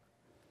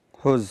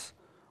whose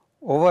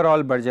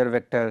overall Berger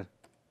vector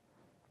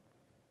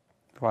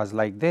was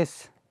like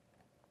this,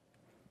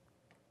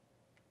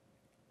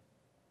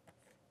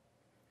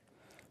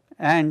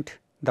 and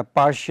the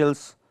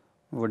partials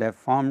would have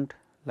formed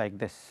like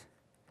this.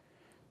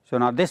 So,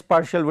 now this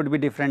partial would be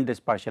different, this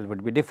partial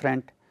would be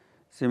different.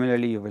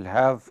 Similarly, you will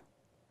have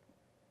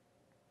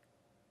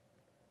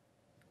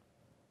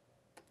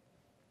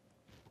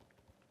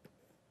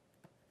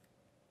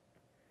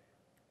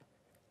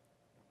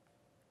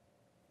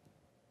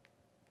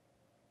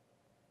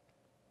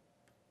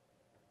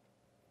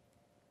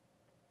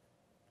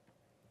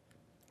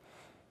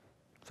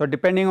so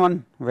depending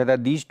on whether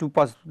these two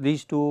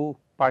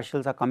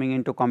partials are coming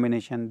into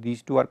combination,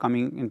 these two are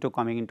coming into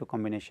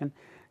combination,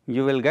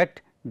 you will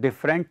get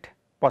different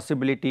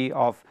possibility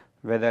of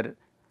whether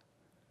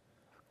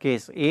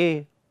case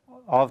A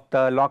of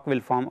the lock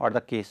will form or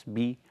the case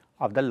B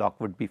of the lock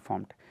would be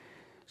formed.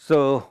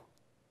 So,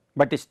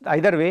 but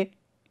either way,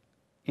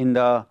 in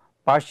the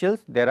partials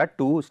there are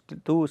two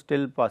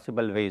still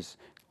possible ways.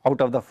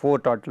 Out of the 4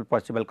 total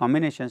possible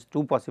combinations,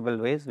 2 possible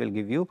ways will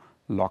give you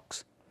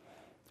locks.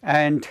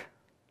 And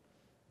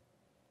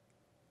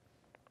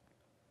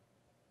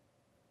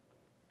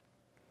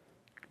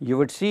you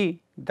would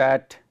see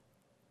that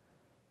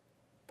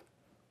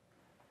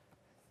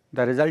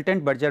the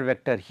resultant Berger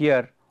vector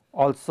here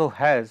also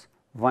has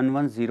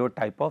 110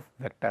 type of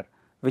vector,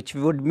 which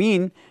would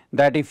mean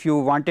that if you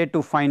wanted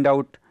to find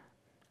out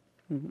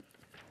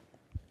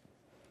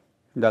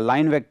the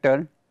line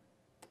vector,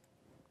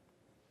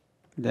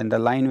 then the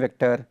line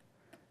vector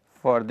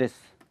for this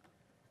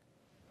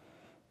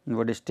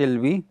would still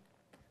be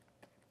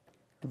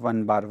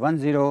 1 bar 1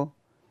 0,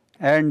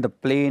 and the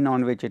plane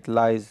on which it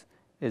lies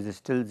is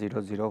still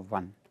 0 0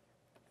 1,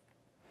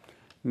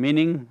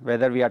 meaning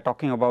whether we are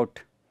talking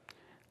about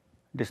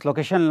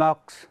dislocation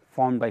locks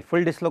formed by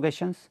full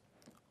dislocations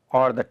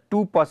or the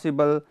 2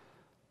 possible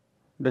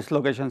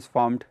dislocations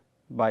formed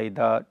by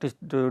the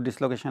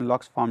dislocation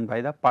locks formed by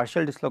the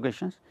partial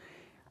dislocations.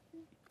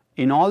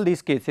 In all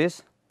these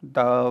cases,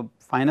 the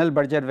final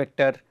Berger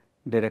vector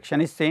direction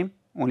is same,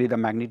 only the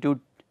magnitude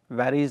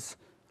varies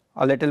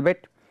a little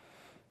bit.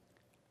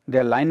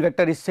 Their line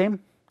vector is same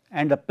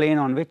and the plane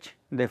on which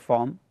they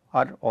form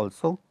are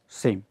also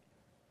same.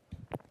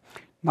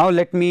 Now,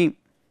 let me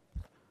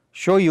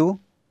show you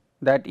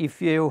that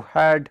if you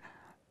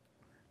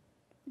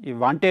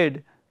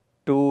wanted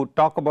to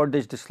talk about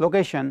this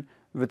dislocation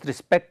with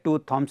respect to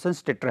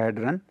Thomson's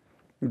tetrahedron,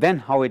 then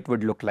how it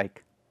would look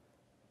like.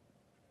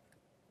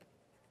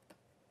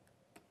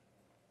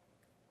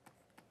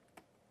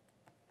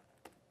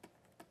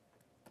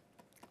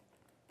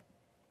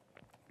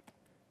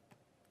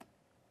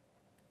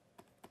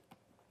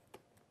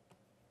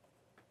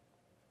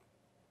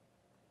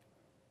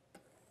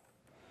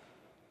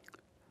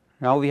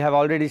 Now, we have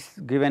already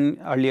given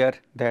earlier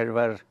there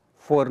were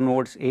 4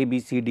 nodes A, B,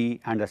 C, D,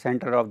 and the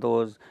center of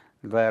those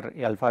were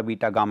alpha,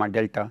 beta, gamma,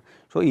 delta.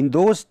 So, in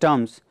those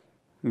terms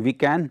we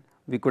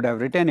could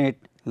have written it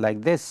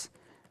like this,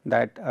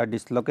 that a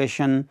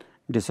dislocation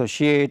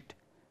dissociate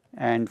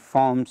and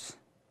forms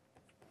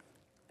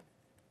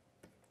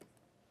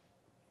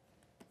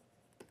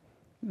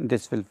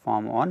this will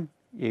form on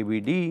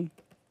ABD.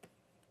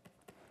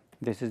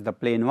 This is the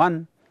plane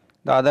 1,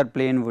 the other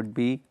plane would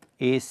be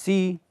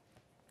AC,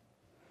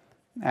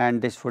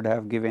 and this would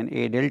have given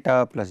A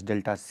delta plus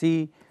delta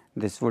C,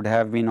 this would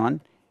have been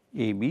on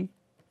AB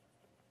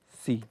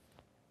C.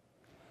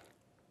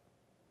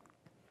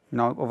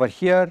 Now, over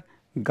here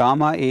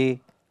gamma A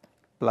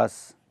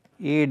plus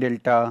A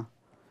delta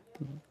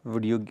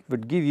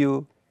would give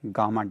you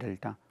gamma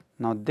delta.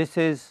 Now, this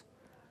is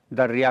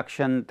the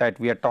reaction that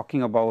we are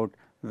talking about,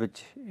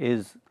 which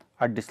is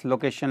a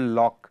dislocation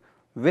lock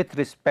with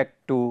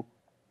respect to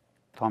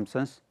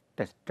Thomson's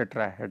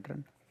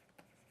tetrahedron.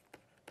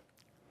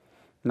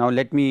 Now,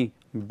 let me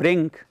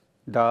bring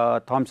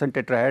the Thomson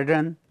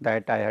tetrahedron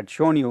that I had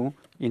shown you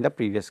in the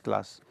previous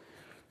class.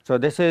 So,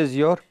 this is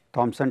your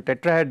Thomson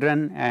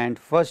tetrahedron, and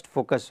first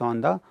focus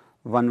on the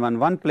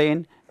 111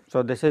 plane.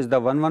 So, this is the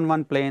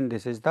 111 plane,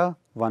 this is the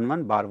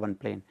 11 bar 1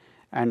 plane,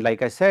 and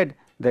like I said,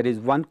 there is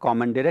one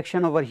common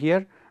direction over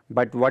here,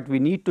 but what we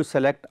need to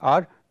select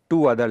are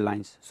 2 other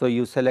lines. So,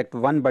 you select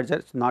one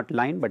Berger, not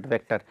line but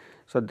vector.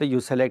 So, you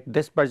select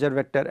this Berger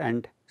vector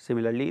and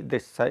similarly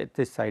this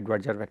side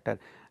Berger vector,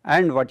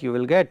 and what you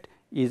will get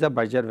is a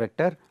Berger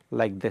vector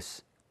like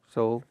this.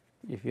 So,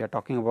 if we are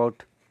talking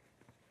about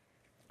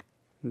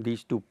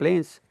these 2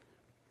 planes,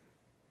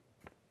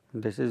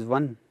 this is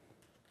one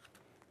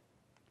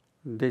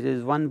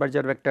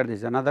Berger vector, this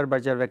is another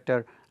Berger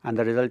vector, and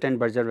the resultant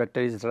Berger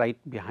vector is right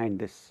behind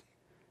this.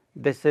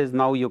 This is,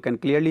 now you can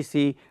clearly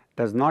see,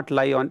 does not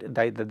lie on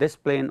either this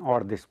plane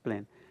or this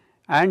plane,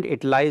 and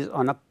it lies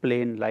on a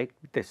plane like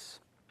this.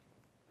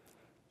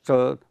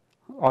 So,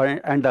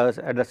 at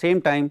the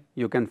same time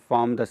you can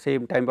form the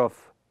same type of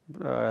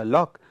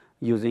lock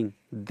using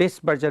this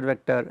Berger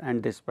vector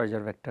and this Berger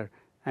vector,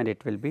 and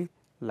it will be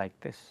like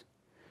this.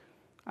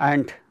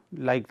 And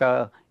like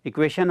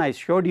equation I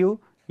showed you,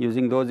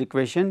 using those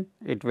equation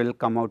it will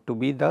come out to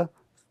be the,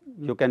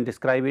 you can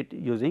describe it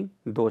using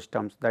those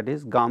terms, that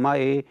is gamma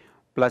A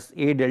plus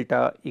A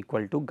delta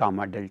equal to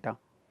gamma delta.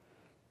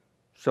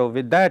 So,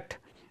 with that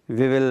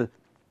we will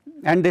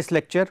end this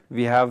lecture.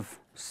 We have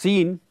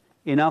seen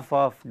enough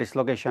of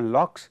dislocation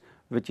locks,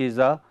 which is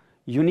a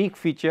unique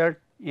feature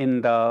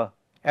in the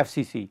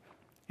FCC.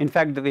 In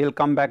fact, we will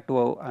come back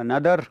to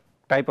another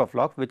type of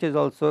lock which is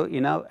also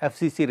in a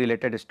FCC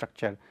related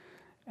structure,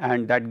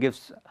 and that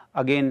gives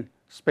again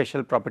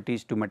special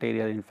properties to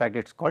material. In fact,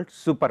 it is called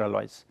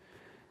superalloys.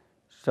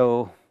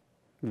 So,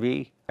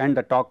 we end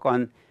the talk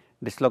on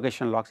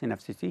dislocation locks in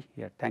FCC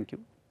here. Thank you.